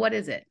Builders, but what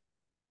is it?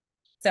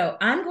 So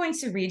I'm going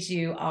to read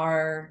you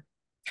our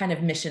kind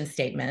of mission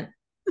statement,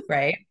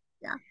 right?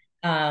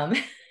 Yeah.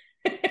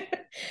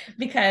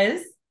 Because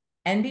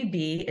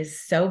NBB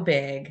is so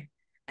big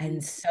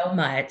and so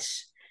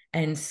much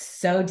and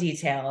so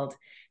detailed,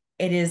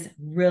 it is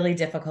really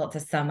difficult to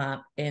sum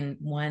up in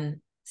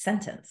one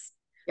sentence.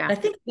 Yeah. But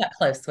I think we got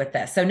close with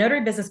this. So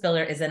Notary Business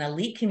Builder is an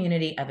elite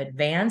community of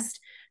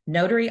advanced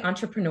notary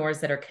entrepreneurs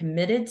that are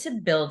committed to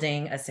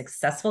building a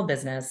successful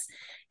business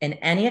in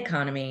any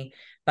economy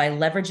by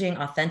leveraging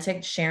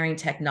authentic sharing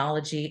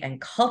technology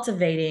and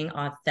cultivating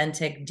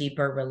authentic,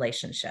 deeper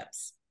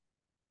relationships.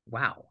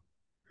 Wow.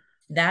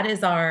 That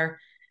is our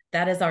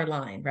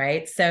line,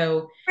 right?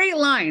 So great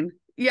line.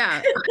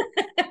 Yeah.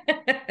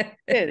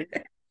 It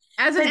is.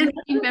 As an But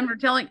NPA member,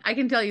 I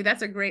can tell you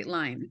that's a great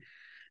line.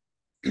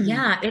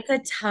 yeah, it's a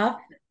tough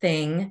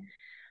thing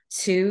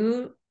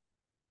to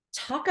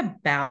talk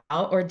about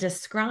or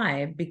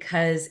describe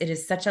because it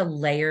is such a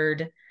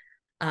layered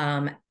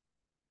um,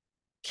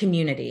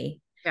 community.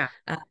 Yeah.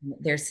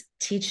 There's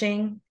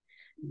teaching,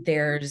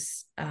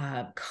 there's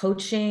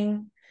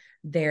coaching,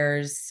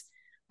 there's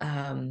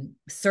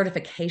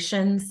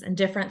certifications and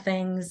different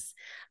things.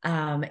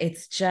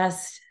 It's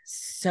just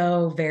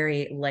so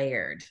very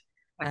layered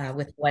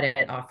with what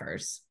it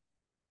offers.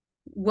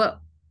 What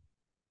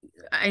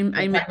I Talk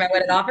meant, about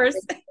what it offers.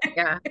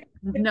 yeah,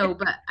 no,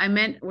 but I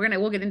meant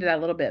we'll get into that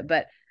a little bit.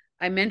 But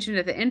I mentioned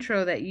at the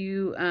intro that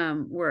you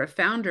were a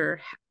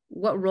founder.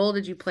 What role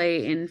did you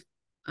play in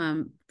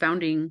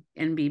founding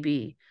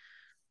NBB?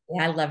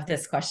 Yeah, I love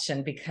this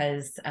question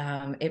because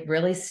it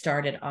really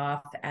started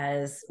off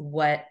as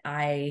what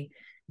I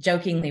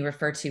jokingly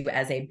refer to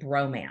as a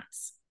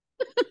bromance.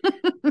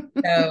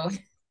 So,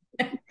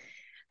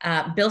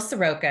 Bill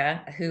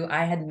Soroka, who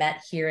I had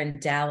met here in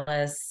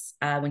Dallas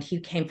when he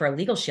came for a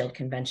Legal Shield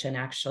convention,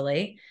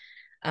 actually,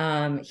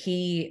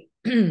 he,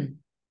 I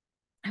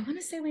want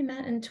to say we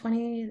met in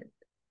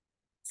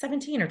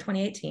 2017 or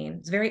 2018.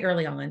 It's very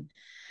early on.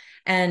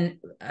 And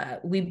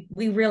we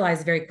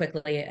realized very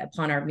quickly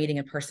upon our meeting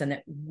in person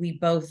that we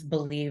both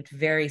believed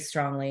very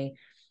strongly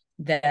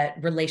that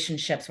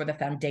relationships were the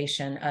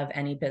foundation of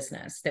any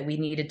business, that we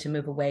needed to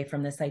move away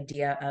from this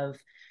idea of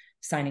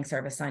signing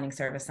service, signing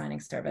service, signing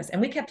service.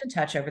 And we kept in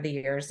touch over the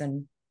years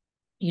and,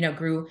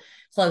 grew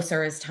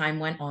closer as time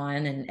went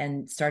on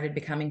and started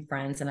becoming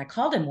friends. And I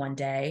called him one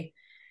day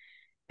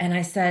and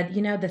I said,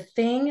 the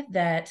thing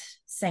that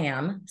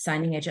Sam,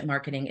 signing agent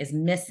marketing, is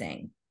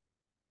missing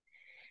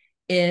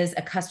is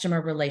a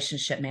customer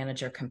relationship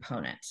manager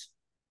component.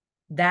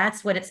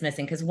 That's what it's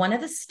missing. Because one of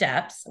the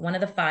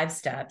 5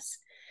 steps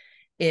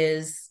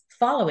is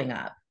following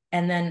up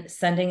and then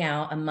sending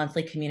out a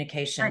monthly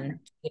communication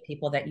to the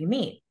people that you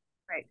meet.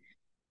 Right.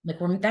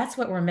 That's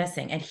what we're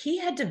missing. And he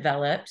had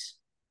developed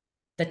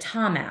the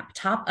Tom app,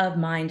 top of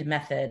mind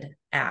method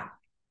app.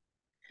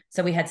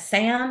 So we had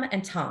Sam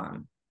and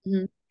Tom. Mm-hmm.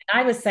 And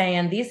I was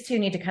saying these two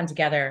need to come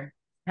together,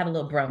 have a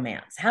little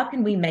bromance. How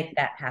can we make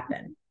that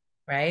happen?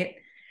 Right.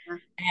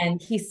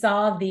 And he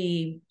saw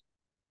the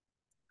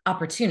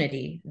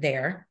opportunity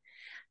there.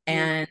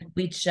 And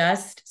we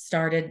just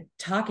started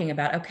talking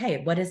about,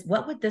 okay, what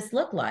would this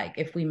look like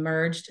if we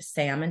merged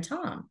Sam and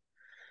Tom?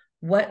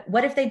 What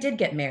if they did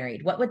get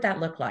married? What would that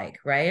look like?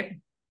 Right.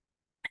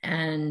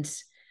 And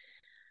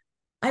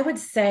I would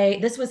say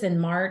this was in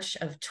March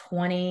of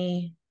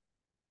 2020.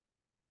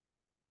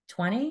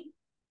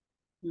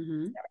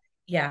 Mm-hmm.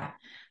 Yeah.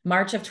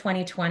 March of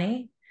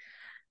 2020.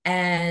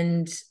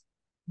 And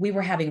we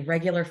were having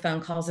regular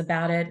phone calls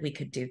about it. We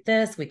could do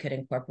this, we could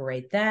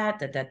incorporate that,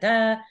 da, da,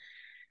 da.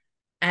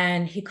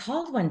 And he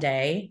called one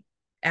day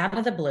out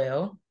of the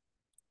blue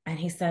and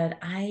he said,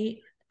 I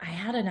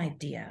had an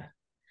idea.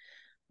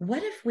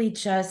 What if we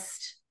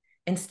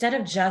instead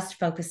of just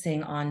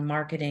focusing on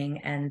marketing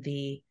and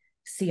the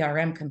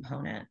CRM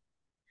component,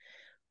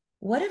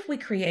 what if we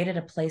created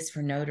a place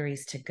for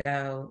notaries to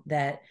go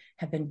that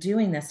have been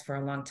doing this for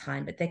a long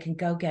time, but they can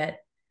go get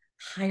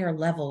higher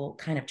level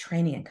kind of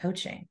training and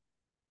coaching?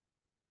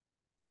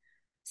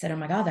 Said, oh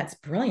my God, that's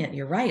brilliant.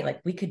 You're right.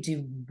 Like we could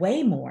do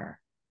way more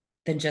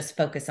than just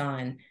focus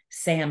on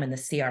Sam and the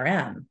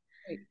CRM.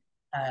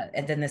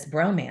 And then this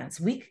bromance.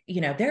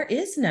 There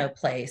is no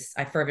place.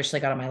 I feverishly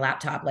got on my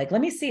laptop. Like,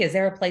 let me see, is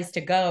there a place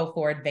to go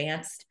for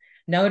advanced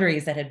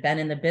notaries that had been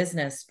in the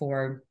business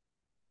for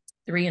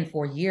 3 and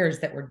 4 years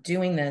that were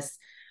doing this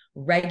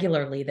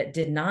regularly, that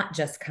did not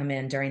just come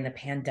in during the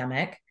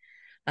pandemic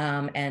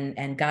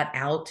and got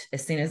out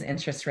as soon as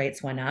interest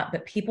rates went up,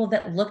 but people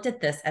that looked at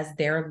this as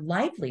their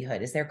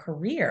livelihood, as their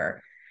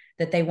career,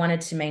 that they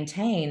wanted to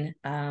maintain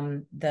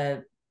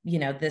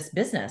this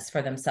business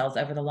for themselves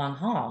over the long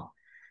haul.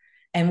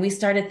 And we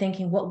started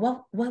thinking,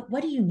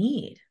 what do you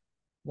need?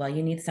 Well,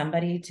 you need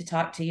somebody to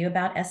talk to you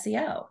about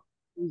SEO.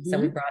 Mm-hmm. So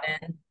we brought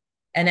in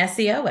an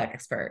SEO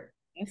expert.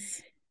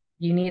 Yes.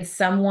 You need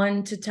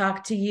someone to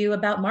talk to you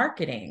about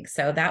marketing.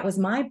 So that was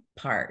my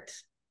part.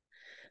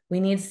 We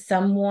need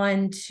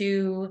someone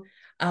to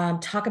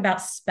talk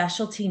about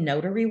specialty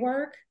notary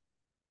work.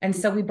 And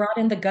so we brought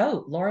in the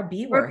GOAT, Laura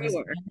Beaver.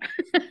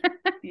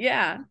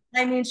 Yeah.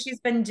 I mean, she's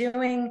been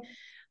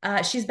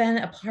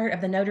a part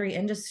of the notary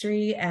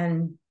industry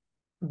and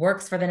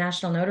works for the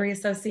National Notary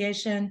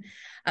Association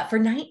for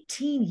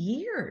 19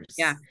 years.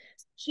 Yeah.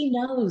 She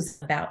knows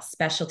about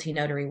specialty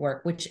notary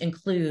work, which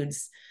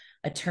includes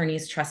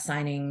attorneys, trust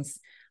signings,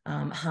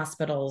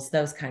 hospitals,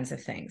 those kinds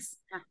of things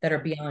that are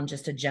beyond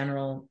just a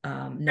general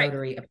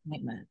notary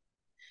appointment.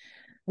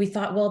 We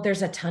thought, well,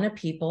 there's a ton of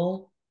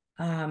people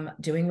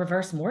doing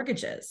reverse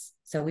mortgages.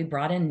 So we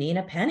brought in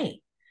Nina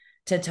Penny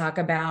to talk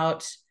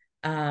about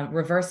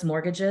reverse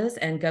mortgages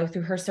and go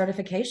through her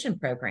certification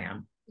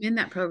program. In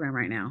that program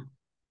right now.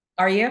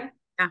 Are you?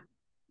 Yeah.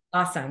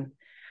 Awesome.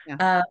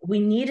 Yeah. We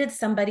needed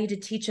somebody to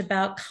teach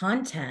about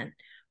content,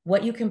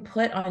 what you can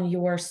put on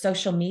your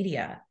social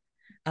media,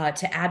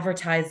 to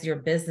advertise your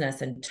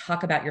business and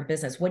talk about your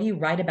business. What do you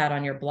write about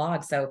on your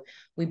blog? So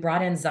we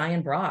brought in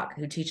Zion Brock,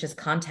 who teaches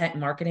content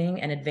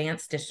marketing and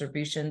advanced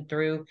distribution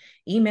through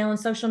email and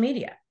social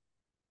media.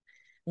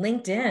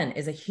 LinkedIn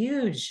is a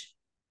huge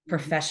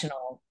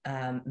professional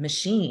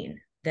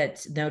machine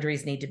that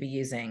notaries need to be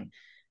using.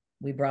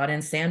 We brought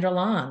in Sandra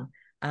Long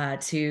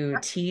to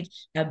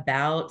teach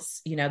about,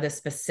 the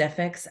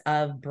specifics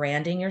of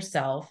branding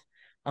yourself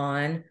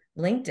on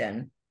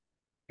LinkedIn.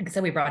 And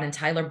so we brought in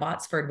Tyler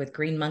Botsford with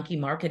Green Monkey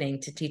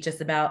Marketing to teach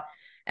us about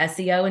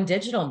SEO and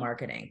digital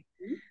marketing.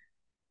 Mm-hmm.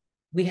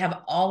 We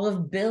have all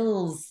of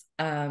Bill's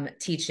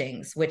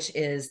teachings, which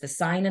is the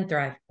Sign and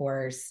Thrive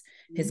course,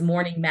 his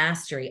morning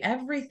mastery,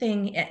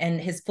 everything,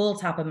 and his full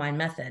top of mind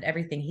method,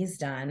 everything he's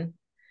done.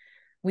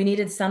 We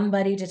needed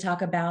somebody to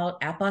talk about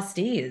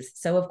apostees.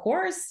 So of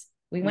course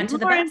we went to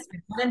the best. We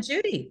brought in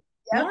Judy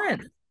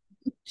Lawrence.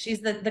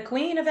 She's the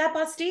queen of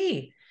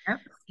apostee. Yep.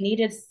 We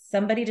needed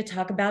somebody to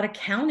talk about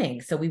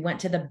accounting. So we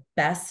went to the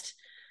best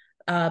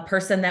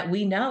person that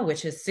we know,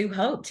 which is Sue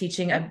Hope,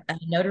 teaching a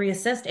Notary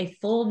Assist. A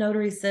full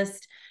Notary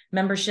Assist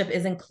membership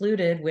is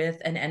included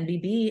with an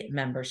NBB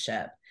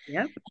membership.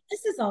 Yep.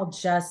 This is all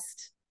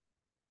just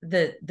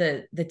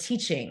the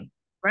teaching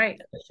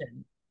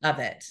of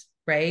it,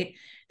 right?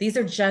 These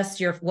are just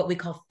your what we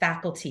call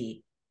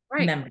faculty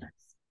members.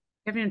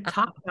 We haven't even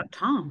talked about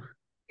Tom.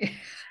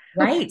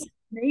 Right.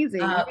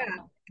 Amazing.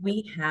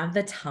 We have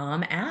the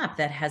Tom app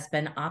that has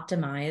been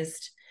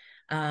optimized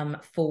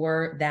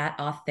for that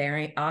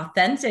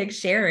authentic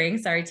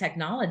sharing,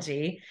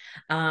 technology.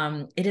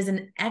 It is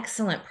an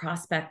excellent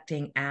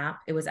prospecting app.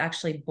 It was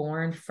actually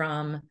born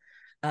from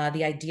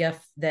the idea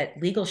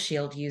that Legal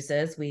Shield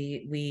uses.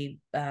 We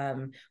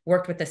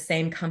worked with the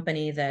same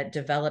company that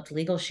developed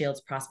Legal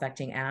Shield's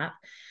prospecting app.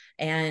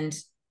 And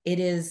it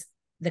is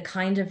the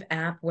kind of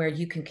app where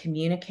you can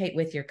communicate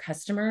with your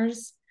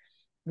customers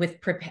with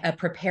a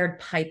prepared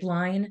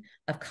pipeline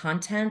of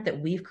content that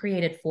we've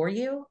created for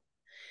you.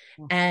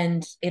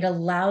 And it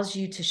allows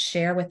you to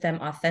share with them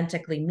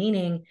authentically,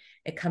 meaning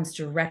it comes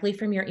directly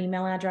from your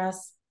email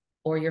address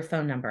or your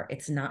phone number.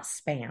 It's not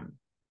spam.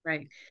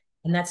 Right.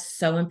 And that's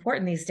so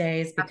important these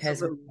days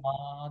because we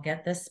all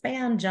get this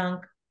spam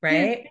junk,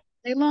 right?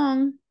 Day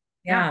long.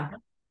 Yeah.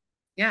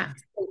 Yeah.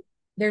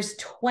 There's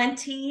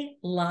 20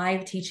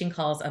 live teaching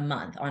calls a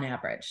month on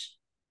average.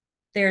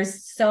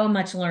 There's so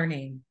much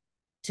learning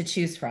to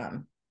choose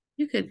from.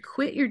 You could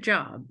quit your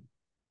job.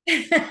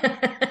 You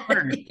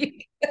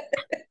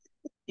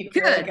could.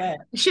 Really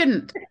you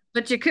shouldn't,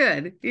 but you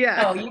could.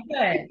 Yeah. Oh, you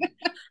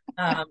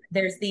could.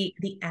 There's the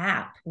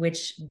app,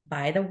 which,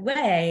 by the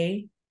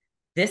way,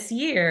 this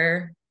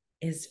year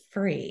is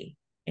free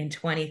in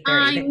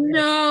 2030. I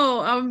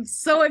know. I'm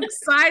so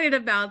excited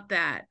about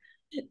that.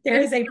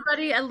 There's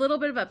everybody a little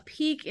bit of a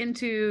peek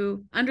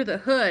into under the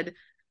hood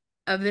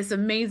of this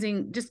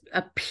amazing, just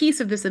a piece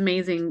of this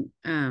amazing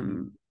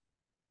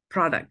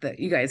product that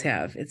you guys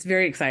have. It's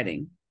very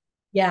exciting.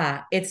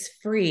 Yeah, it's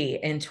free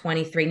in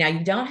 23. Now,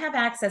 you don't have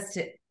access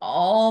to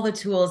all the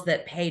tools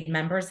that paid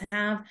members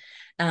have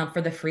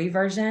for the free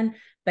version,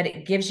 but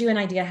it gives you an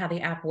idea how the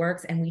app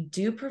works. And we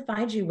do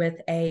provide you with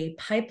a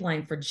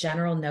pipeline for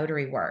general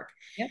notary work.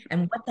 Yep.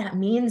 And what that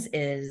means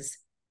is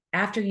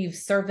after you've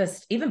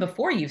serviced, even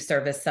before you've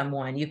serviced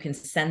someone, you can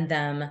send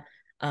them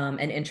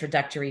an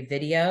introductory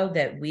video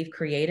that we've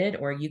created,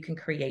 or you can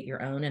create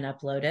your own and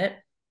upload it.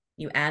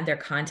 You add their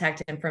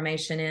contact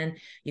information in.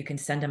 You can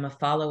send them a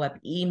follow-up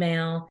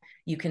email.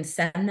 You can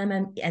send them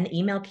an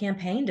email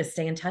campaign to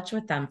stay in touch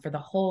with them for the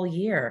whole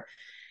year.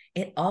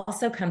 It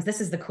also comes, this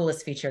is the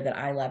coolest feature that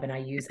I love and I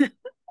use all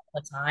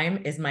the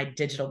time, is my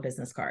digital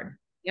business card.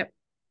 Yep.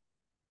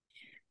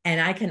 And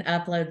I can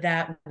upload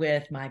that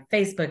with my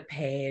Facebook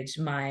page,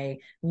 my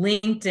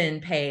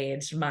LinkedIn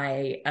page,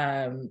 my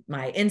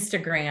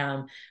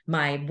Instagram,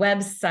 my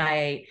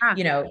website,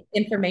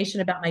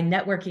 information about my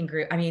networking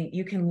group. I mean,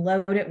 you can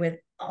load it with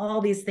all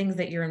these things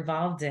that you're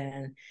involved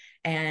in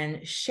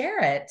and share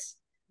it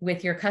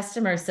with your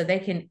customers so they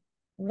can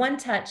one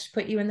touch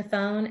put you in the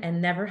phone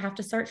and never have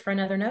to search for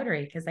another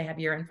notary because they have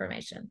your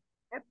information.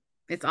 Yep.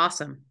 It's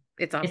awesome.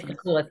 It's awesome. It's the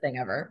coolest thing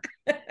ever.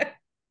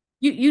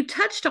 You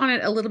touched on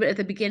it a little bit at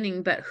the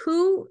beginning, but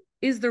who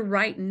is the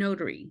right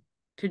notary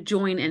to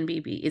join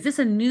NBB? Is this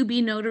a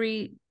newbie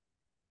notary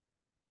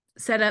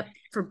set up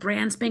for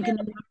brand spanking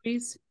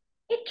notaries?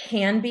 It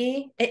can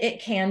be.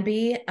 It can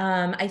be.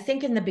 I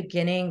think in the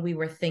beginning, we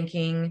were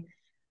thinking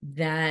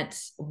that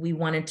we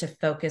wanted to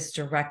focus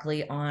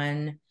directly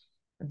on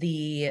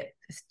the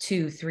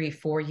 2, 3,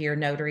 4-year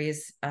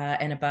notaries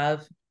and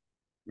above.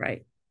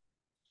 Right.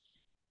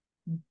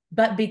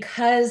 But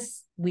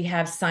because we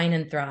have Sign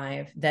and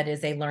Thrive, that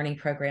is a learning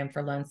program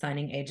for loan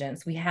signing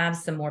agents, we have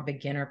some more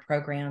beginner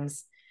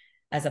programs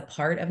as a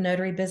part of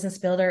Notary Business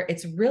Builder.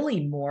 It's really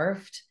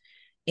morphed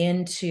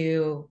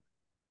into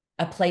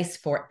a place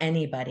for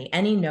anybody,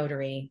 any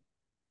notary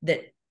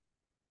that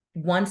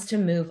wants to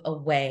move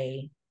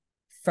away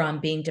from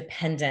being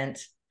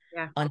dependent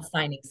on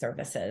signing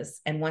services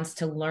and wants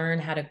to learn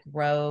how to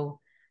grow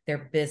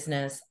their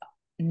business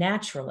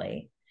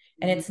naturally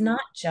And it's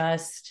not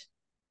just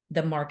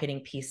the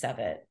marketing piece of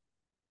it.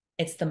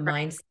 It's the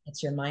mindset.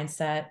 It's your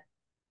mindset.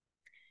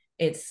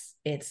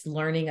 It's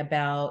learning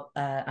about,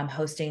 I'm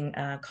hosting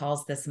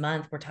calls this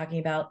month. We're talking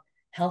about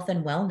health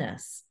and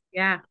wellness.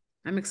 Yeah,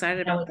 I'm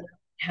excited about that.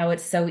 How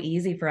it's so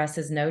easy for us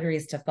as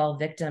notaries to fall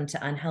victim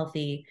to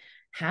unhealthy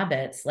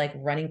habits, like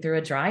running through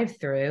a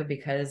drive-through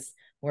because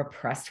we're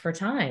pressed for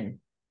time.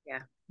 Yeah.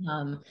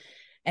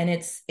 And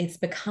it's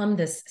become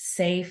this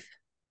safe,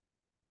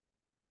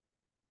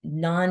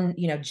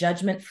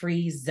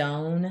 judgment-free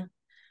zone,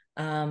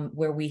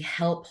 where we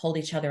help hold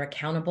each other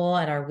accountable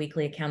at our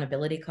weekly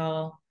accountability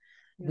call.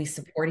 We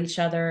support each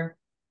other.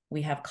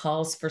 We have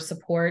calls for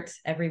support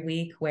every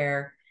week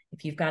where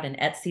if you've got an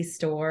Etsy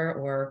store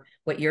or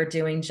what you're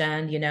doing,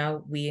 Jen,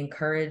 we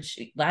encourage.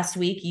 Last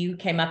week, you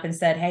came up and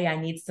said, hey, I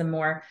need some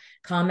more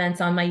comments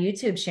on my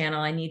YouTube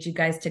channel. I need you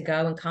guys to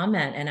go and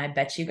comment. And I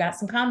bet you got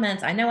some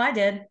comments. I know I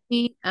did.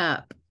 Me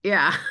up.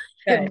 Yeah.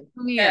 Good.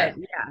 Me Good. up.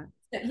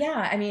 Yeah.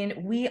 Yeah. I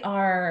mean, we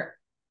are,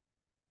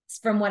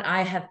 from what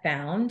I have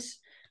found,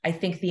 I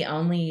think the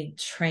only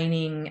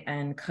training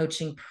and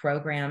coaching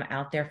program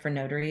out there for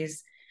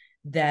notaries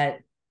that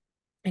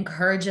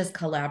encourages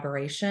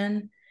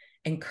collaboration,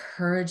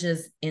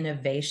 encourages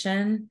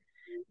innovation,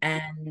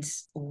 and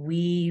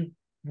we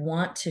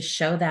want to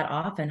show that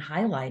off and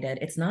highlight it.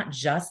 It's not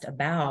just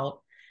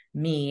about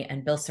me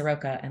and Bill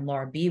Soroka and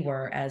Laura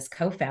Beaver as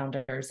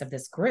co-founders of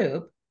this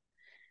group.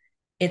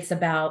 It's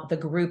about the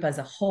group as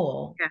a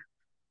whole. Yeah.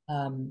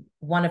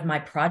 One of my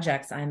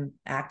projects I'm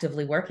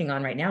actively working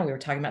on right now, we were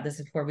talking about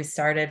this before we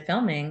started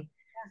filming.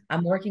 Yeah.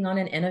 I'm working on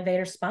an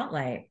innovator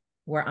spotlight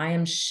where I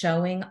am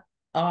showing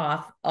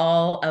off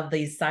all of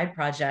these side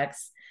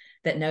projects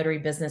that notary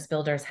business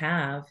builders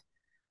have.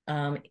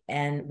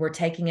 And we're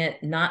taking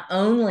it not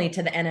only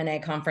to the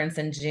NNA conference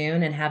in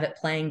June and have it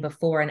playing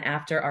before and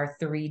after our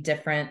 3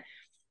 different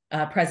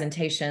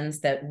presentations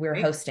that we're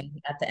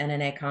hosting at the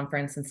NNA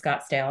conference in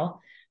Scottsdale,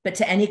 but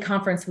to any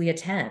conference we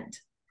attend.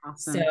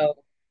 Awesome. So,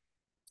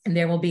 and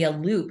there will be a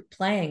loop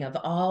playing of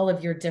all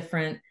of your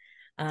different,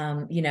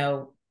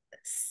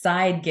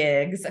 side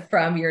gigs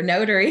from your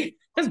notary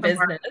business.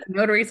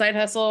 Notary side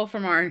hustle,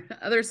 from our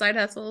other side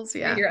hustles.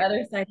 Yeah. Your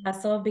other side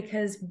hustle,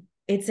 because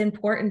it's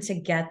important to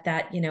get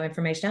that,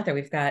 information out there.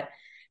 We've got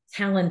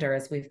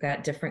calendars, we've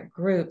got different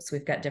groups,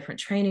 we've got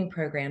different training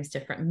programs,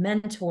 different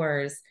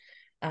mentors,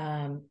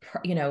 client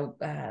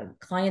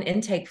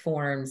intake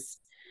forms,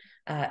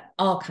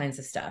 all kinds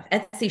of stuff.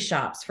 Etsy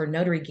shops for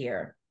notary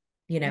gear,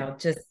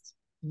 just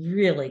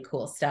really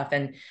cool stuff.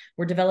 And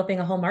we're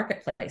developing a whole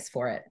marketplace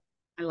for it.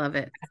 I love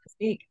it.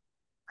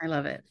 I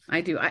love it.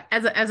 I do.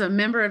 As a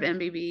member of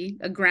NBB,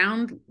 a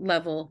ground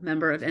level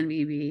member of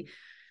NBB.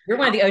 You're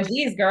one of the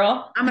OGs,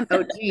 girl. I'm an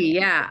OG.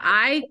 Yeah.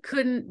 I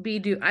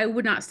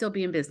would not still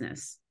be in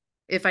business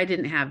if I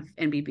didn't have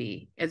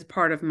NBB as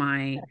part of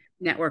my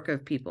network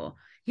of people.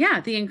 Yeah.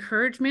 The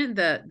encouragement,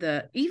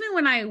 even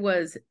when I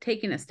was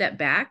taking a step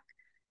back,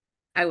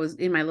 I was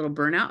in my little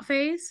burnout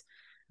phase.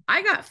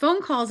 I got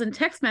phone calls and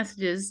text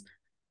messages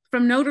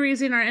from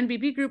notaries in our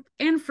NBB group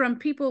and from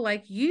people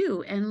like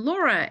you and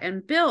Laura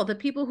and Bill, the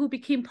people who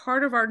became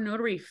part of our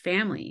notary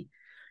family.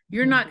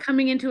 You're not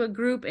coming into a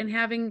group and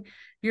having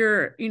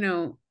your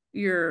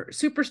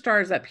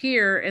superstars up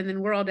here and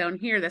then we're all down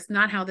here. That's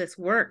not how this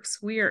works.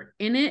 We are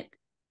in it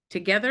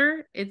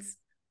together. It's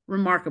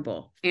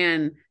remarkable.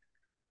 And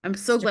I'm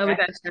so glad we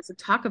got a chance to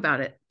talk about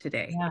it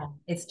today. Yeah,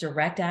 it's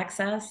direct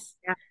access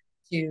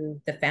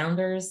to the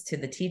founders, to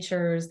the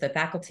teachers, the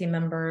faculty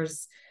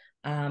members.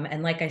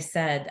 And like I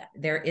said,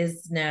 there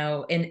is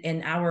no,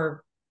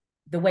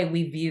 the way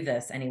we view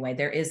this anyway,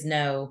 there is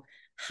no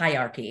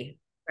hierarchy.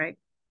 Right.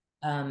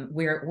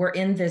 We're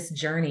in this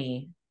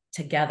journey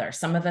together.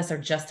 Some of us are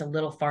just a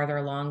little farther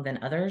along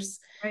than others.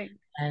 Right.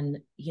 And,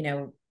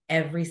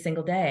 every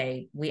single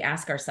day we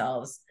ask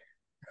ourselves,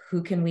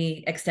 who can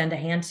we extend a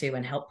hand to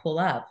and help pull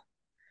up?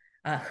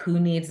 Who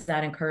needs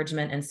that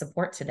encouragement and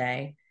support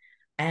today?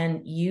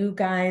 And you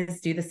guys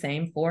do the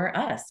same for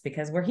us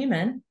because we're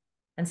human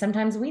and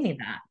sometimes we need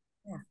that.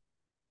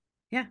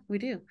 Yeah, we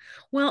do.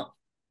 Well,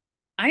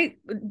 I'm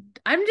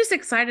just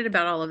excited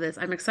about all of this.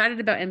 I'm excited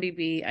about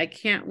NBB. I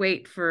can't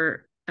wait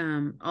for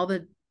all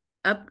the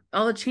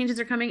changes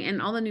are coming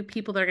and all the new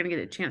people that are going to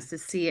get a chance to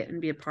see it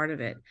and be a part of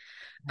it.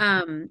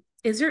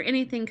 Is there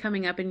anything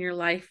coming up in your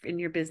life, in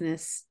your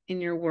business,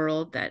 in your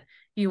world that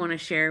you want to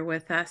share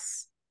with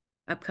us?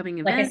 Upcoming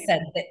events? Like I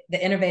said,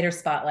 the Innovator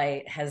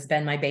Spotlight has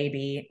been my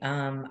baby.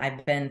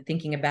 I've been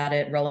thinking about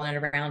it, rolling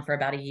it around for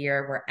about a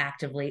year. We're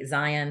actively,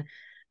 Zion,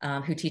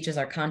 who teaches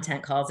our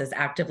content calls, is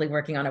actively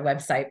working on a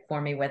website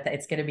for me with it.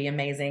 It's going to be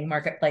amazing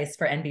marketplace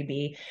for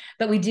NBB.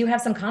 But we do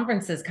have some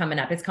conferences coming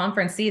up. It's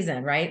conference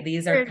season, right?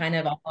 These are kind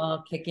of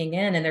all kicking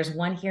in. And there's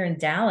one here in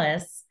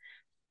Dallas,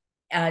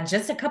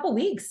 just a couple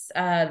weeks,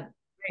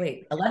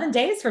 11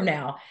 days from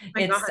now.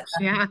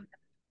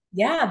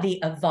 Yeah. The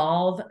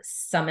Evolve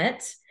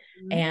Summit.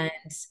 And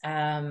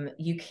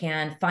you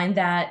can find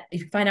out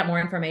more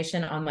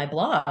information on my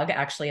blog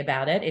actually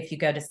about it. If you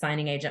go to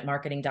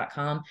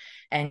signingagentmarketing.com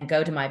and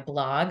go to my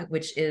blog,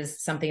 which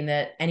is something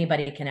that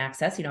anybody can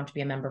access. You don't have to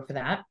be a member for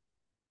that.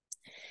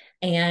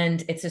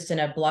 And it's just in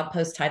a blog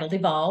post titled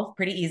Evolve,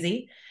 pretty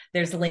easy.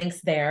 There's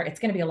links there. It's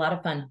going to be a lot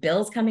of fun.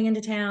 Bill's coming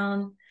into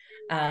town.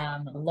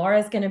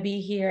 Laura's going to be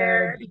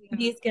here.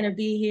 Judy's going to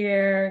be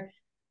here.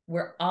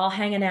 We're all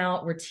hanging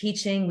out. We're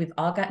teaching. We've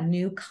all got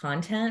new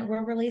content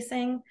we're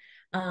releasing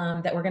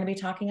that we're going to be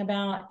talking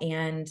about.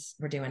 And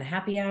we're doing a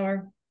happy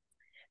hour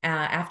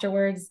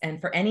afterwards.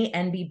 And for any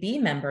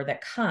NBB member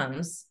that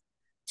comes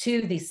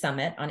to the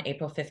summit on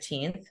April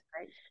 15th,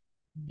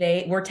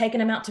 we're taking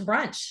them out to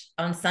brunch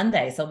on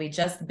Sunday. So it'll be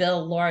just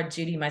Bill, Laura,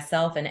 Judy,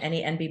 myself, and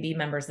any NBB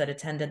members that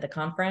attended the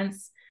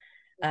conference.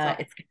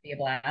 It's going to be a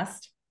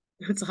blast.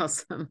 That's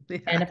awesome. Yeah.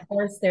 And of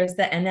course, there's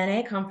the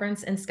NNA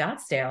conference in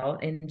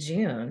Scottsdale in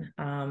June,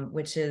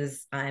 which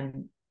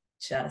I'm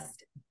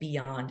just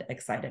beyond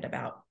excited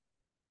about.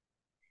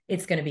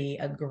 It's going to be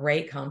a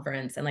great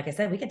conference. And like I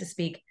said, we get to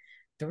speak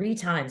 3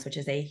 times, which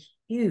is a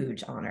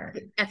huge honor.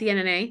 At the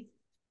NNA?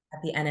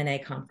 At the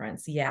NNA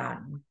conference. Yeah.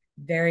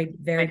 Very,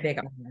 very big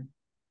honor.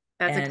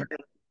 That's exciting.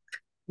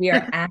 We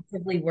are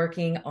actively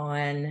working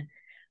on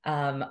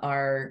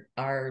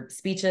our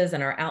speeches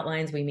and our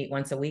outlines. We meet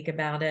once a week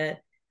about it.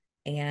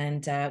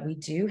 And we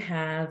do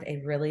have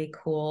a really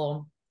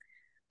cool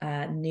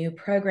new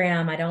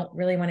program. I don't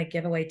really want to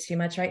give away too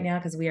much right now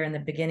because we are in the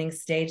beginning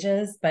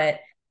stages, but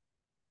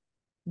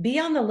be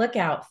on the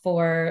lookout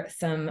for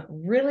some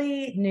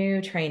really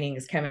new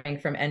trainings coming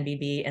from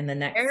NBB in the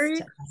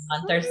next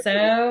month or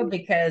so,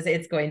 because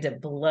it's going to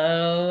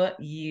blow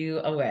you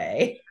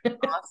away.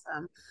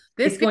 Awesome.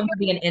 It's going to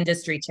be an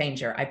industry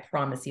changer. I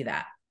promise you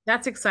that.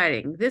 That's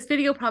exciting. This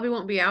video probably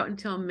won't be out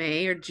until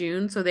May or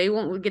June, so they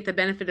won't get the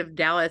benefit of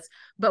Dallas.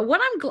 But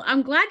what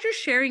I'm glad you're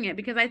sharing it,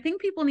 because I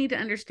think people need to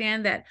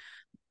understand that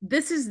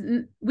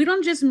we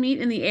don't just meet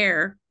in the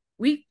air.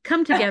 We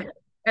come together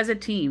as a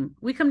team.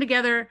 We come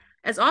together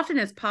as often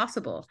as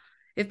possible.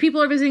 If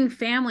people are visiting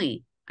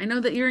family, I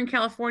know that you're in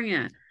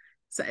California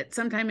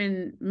sometime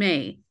in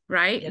May,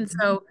 right? Yep. And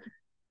so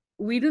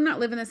we do not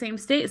live in the same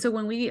state. So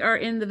when we are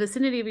in the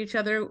vicinity of each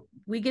other,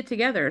 we get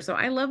together. So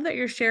I love that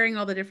you're sharing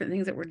all the different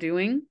things that we're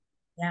doing.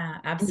 Yeah,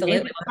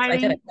 absolutely. I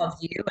did. I called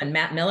you and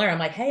Matt Miller. I'm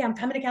like, hey, I'm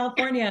coming to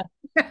California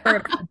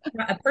for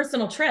a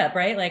personal trip,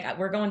 right? Like,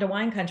 we're going to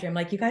wine country. I'm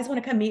like, you guys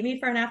want to come meet me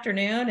for an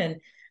afternoon? And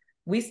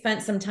we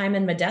spent some time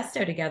in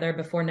Modesto together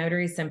before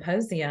Notary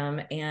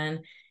Symposium. And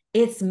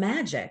it's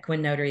magic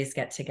when notaries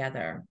get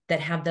together that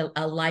have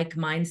a like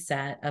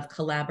mindset of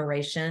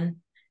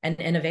collaboration and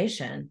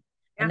innovation.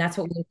 And that's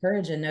what we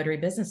encourage in Notary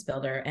Business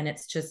Builder. And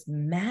it's just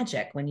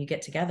magic when you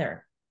get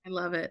together. I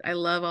love it. I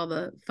love all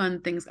the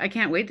fun things. I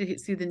can't wait to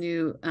see the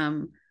new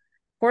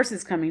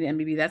courses coming to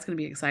NBB. That's going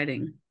to be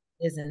exciting.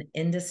 It is an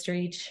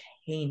industry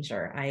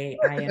changer. I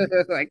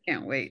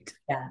can't wait.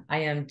 Yeah, I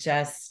am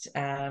just,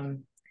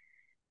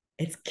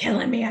 it's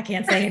killing me. I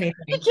can't say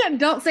anything.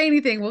 Don't say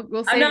anything.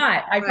 We'll say I'm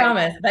not, I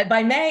promise. But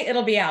by May,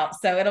 it'll be out.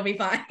 So it'll be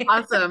fine.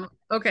 Awesome.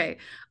 Okay.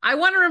 I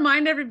want to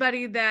remind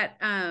everybody that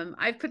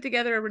I've put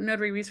together a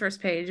notary resource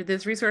page.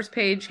 This resource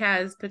page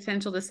has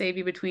potential to save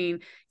you between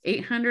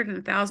 $800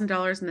 and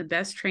 $1,000 in the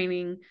best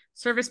training,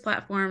 service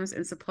platforms,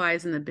 and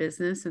supplies in the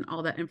business. And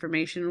all that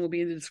information will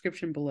be in the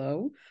description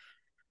below.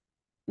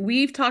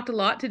 We've talked a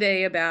lot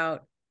today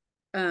about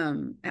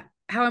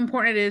how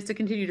important it is to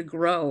continue to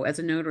grow as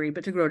a notary,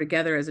 but to grow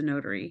together as a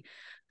notary.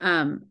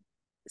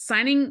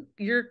 Signing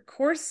your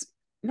course,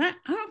 I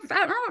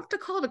don't have to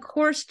call it a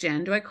course,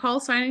 Jen. Do I call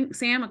signing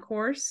Sam a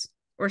course,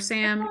 or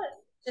Sam?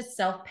 Just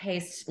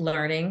self-paced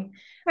learning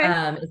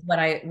is what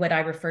I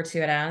refer to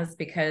it as,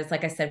 because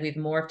like I said, we've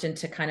morphed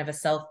into kind of a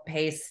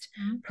self-paced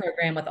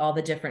program with all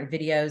the different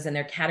videos, and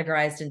they're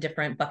categorized in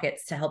different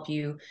buckets to help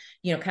you,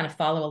 kind of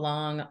follow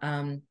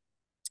along.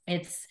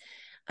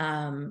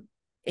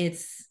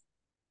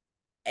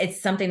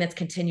 It's something that's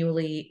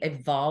continually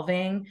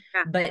evolving,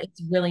 but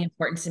it's really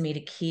important to me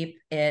to keep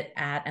it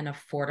at an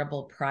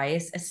affordable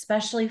price,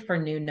 especially for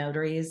new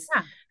notaries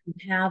who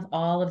have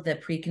all of the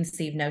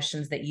preconceived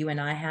notions that you and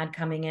I had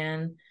coming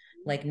in,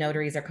 like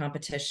notaries are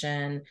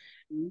competition.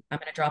 I'm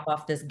going to drop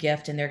off this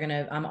gift and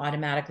I'm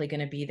automatically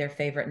going to be their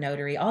favorite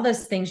notary. All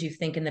those things you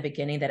think in the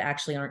beginning that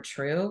actually aren't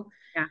true.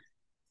 Yeah.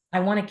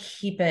 I want to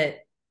keep it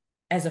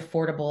as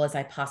affordable as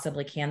I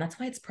possibly can. That's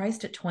why it's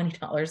priced at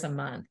 $20 a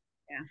month.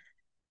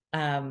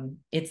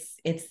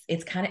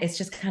 It's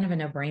just kind of a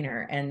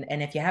no-brainer. And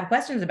if you have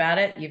questions about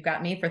it, you've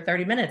got me for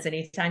 30 minutes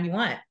anytime you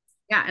want.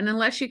 Yeah. And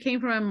unless you came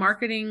from a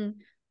marketing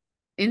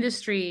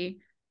industry,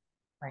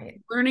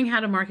 right, learning how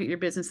to market your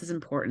business is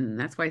important.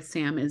 That's why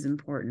Sam is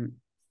important.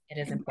 It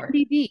is important.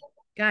 NBB,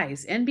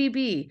 guys,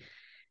 NBB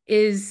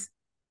is,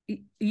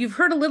 you've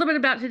heard a little bit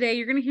about today.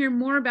 You're going to hear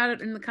more about it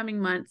in the coming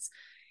months.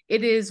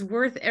 It is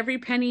worth every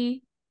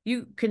penny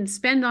you can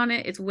spend on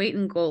it. It's weight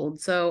in gold.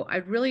 So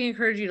I'd really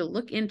encourage you to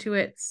look into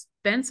it,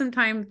 spend some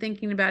time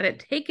thinking about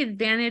it, take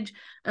advantage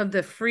of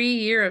the free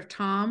year of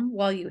Tom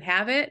while you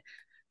have it.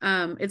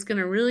 It's going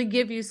to really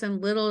give you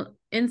some little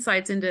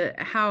insights into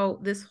how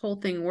this whole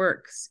thing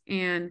works.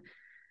 And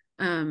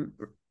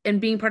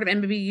being part of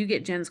MBB, you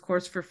get Jen's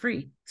course for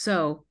free.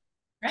 So,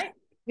 Right.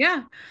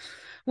 yeah.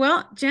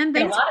 Well, Jen, Get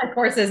a thanks. lot of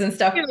courses and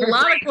stuff. A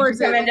lot of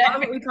courses, a lot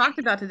of what we talked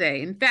about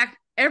today. In fact,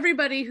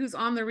 everybody who's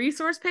on the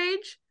resource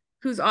page,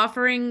 who's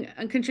offering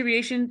a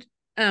contributing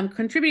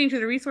to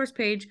the resource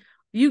page,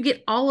 you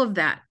get all of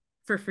that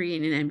for free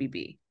in an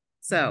MBB.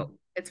 So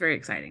it's very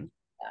exciting.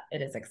 Yeah,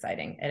 it is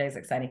exciting. It is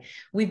exciting.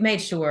 We've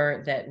made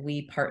sure that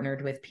we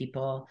partnered with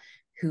people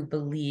who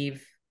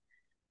believe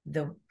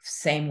the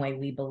same way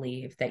we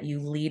believe, that you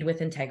lead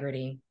with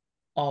integrity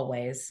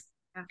always.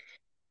 Yeah.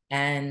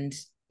 And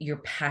you're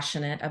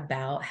passionate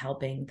about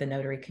helping the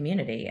notary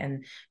community.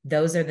 And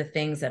those are the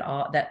things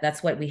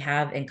that's what we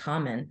have in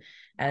common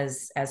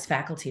as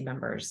faculty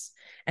members.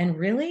 And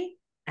really,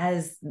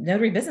 as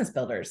notary business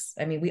builders,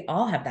 I mean, we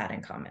all have that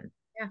in common.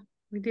 Yeah,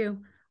 we do.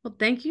 Well,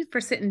 thank you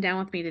for sitting down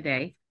with me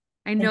today.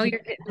 I know you're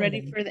getting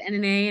ready for the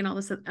NNA and all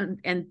this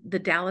and the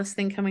Dallas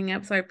thing coming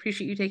up. So I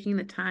appreciate you taking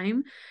the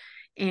time.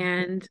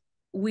 And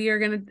we're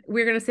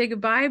gonna say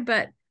goodbye,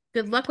 but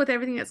good luck with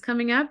everything that's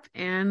coming up,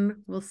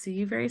 and we'll see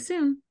you very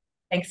soon.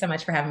 Thanks so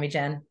much for having me,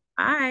 Jen.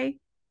 Bye.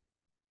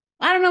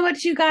 I don't know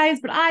about you guys,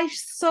 but I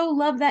so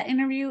love that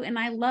interview, and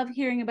I love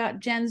hearing about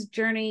Jen's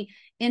journey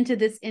into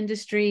this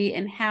industry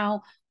and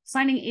how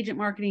signing agent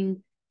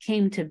marketing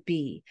came to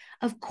be.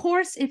 Of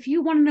course, if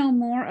you want to know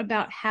more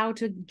about how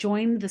to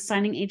join the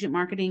signing agent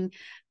marketing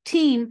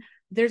team,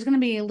 there's going to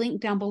be a link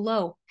down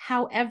below.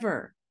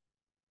 However,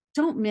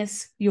 don't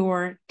miss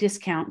your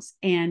discounts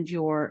and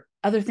your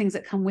other things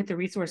that come with the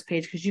resource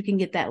page, because you can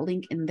get that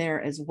link in there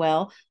as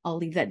well. I'll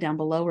leave that down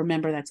below.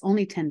 Remember, that's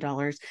only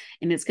 $10,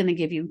 and it's going to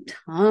give you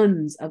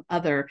tons of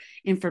other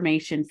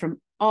information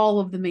from all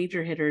of the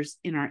major hitters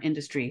in our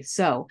industry.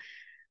 So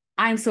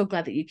I'm so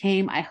glad that you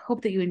came. I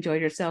hope that you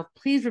enjoyed yourself.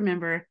 Please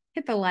remember,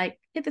 hit the like,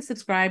 hit the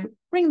subscribe,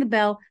 ring the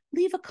bell,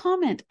 leave a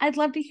comment. I'd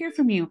love to hear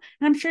from you.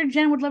 And I'm sure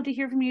Jen would love to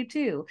hear from you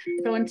too.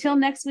 So until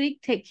next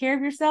week, take care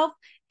of yourself,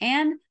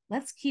 and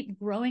let's keep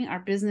growing our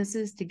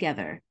businesses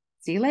together.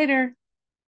 See you later.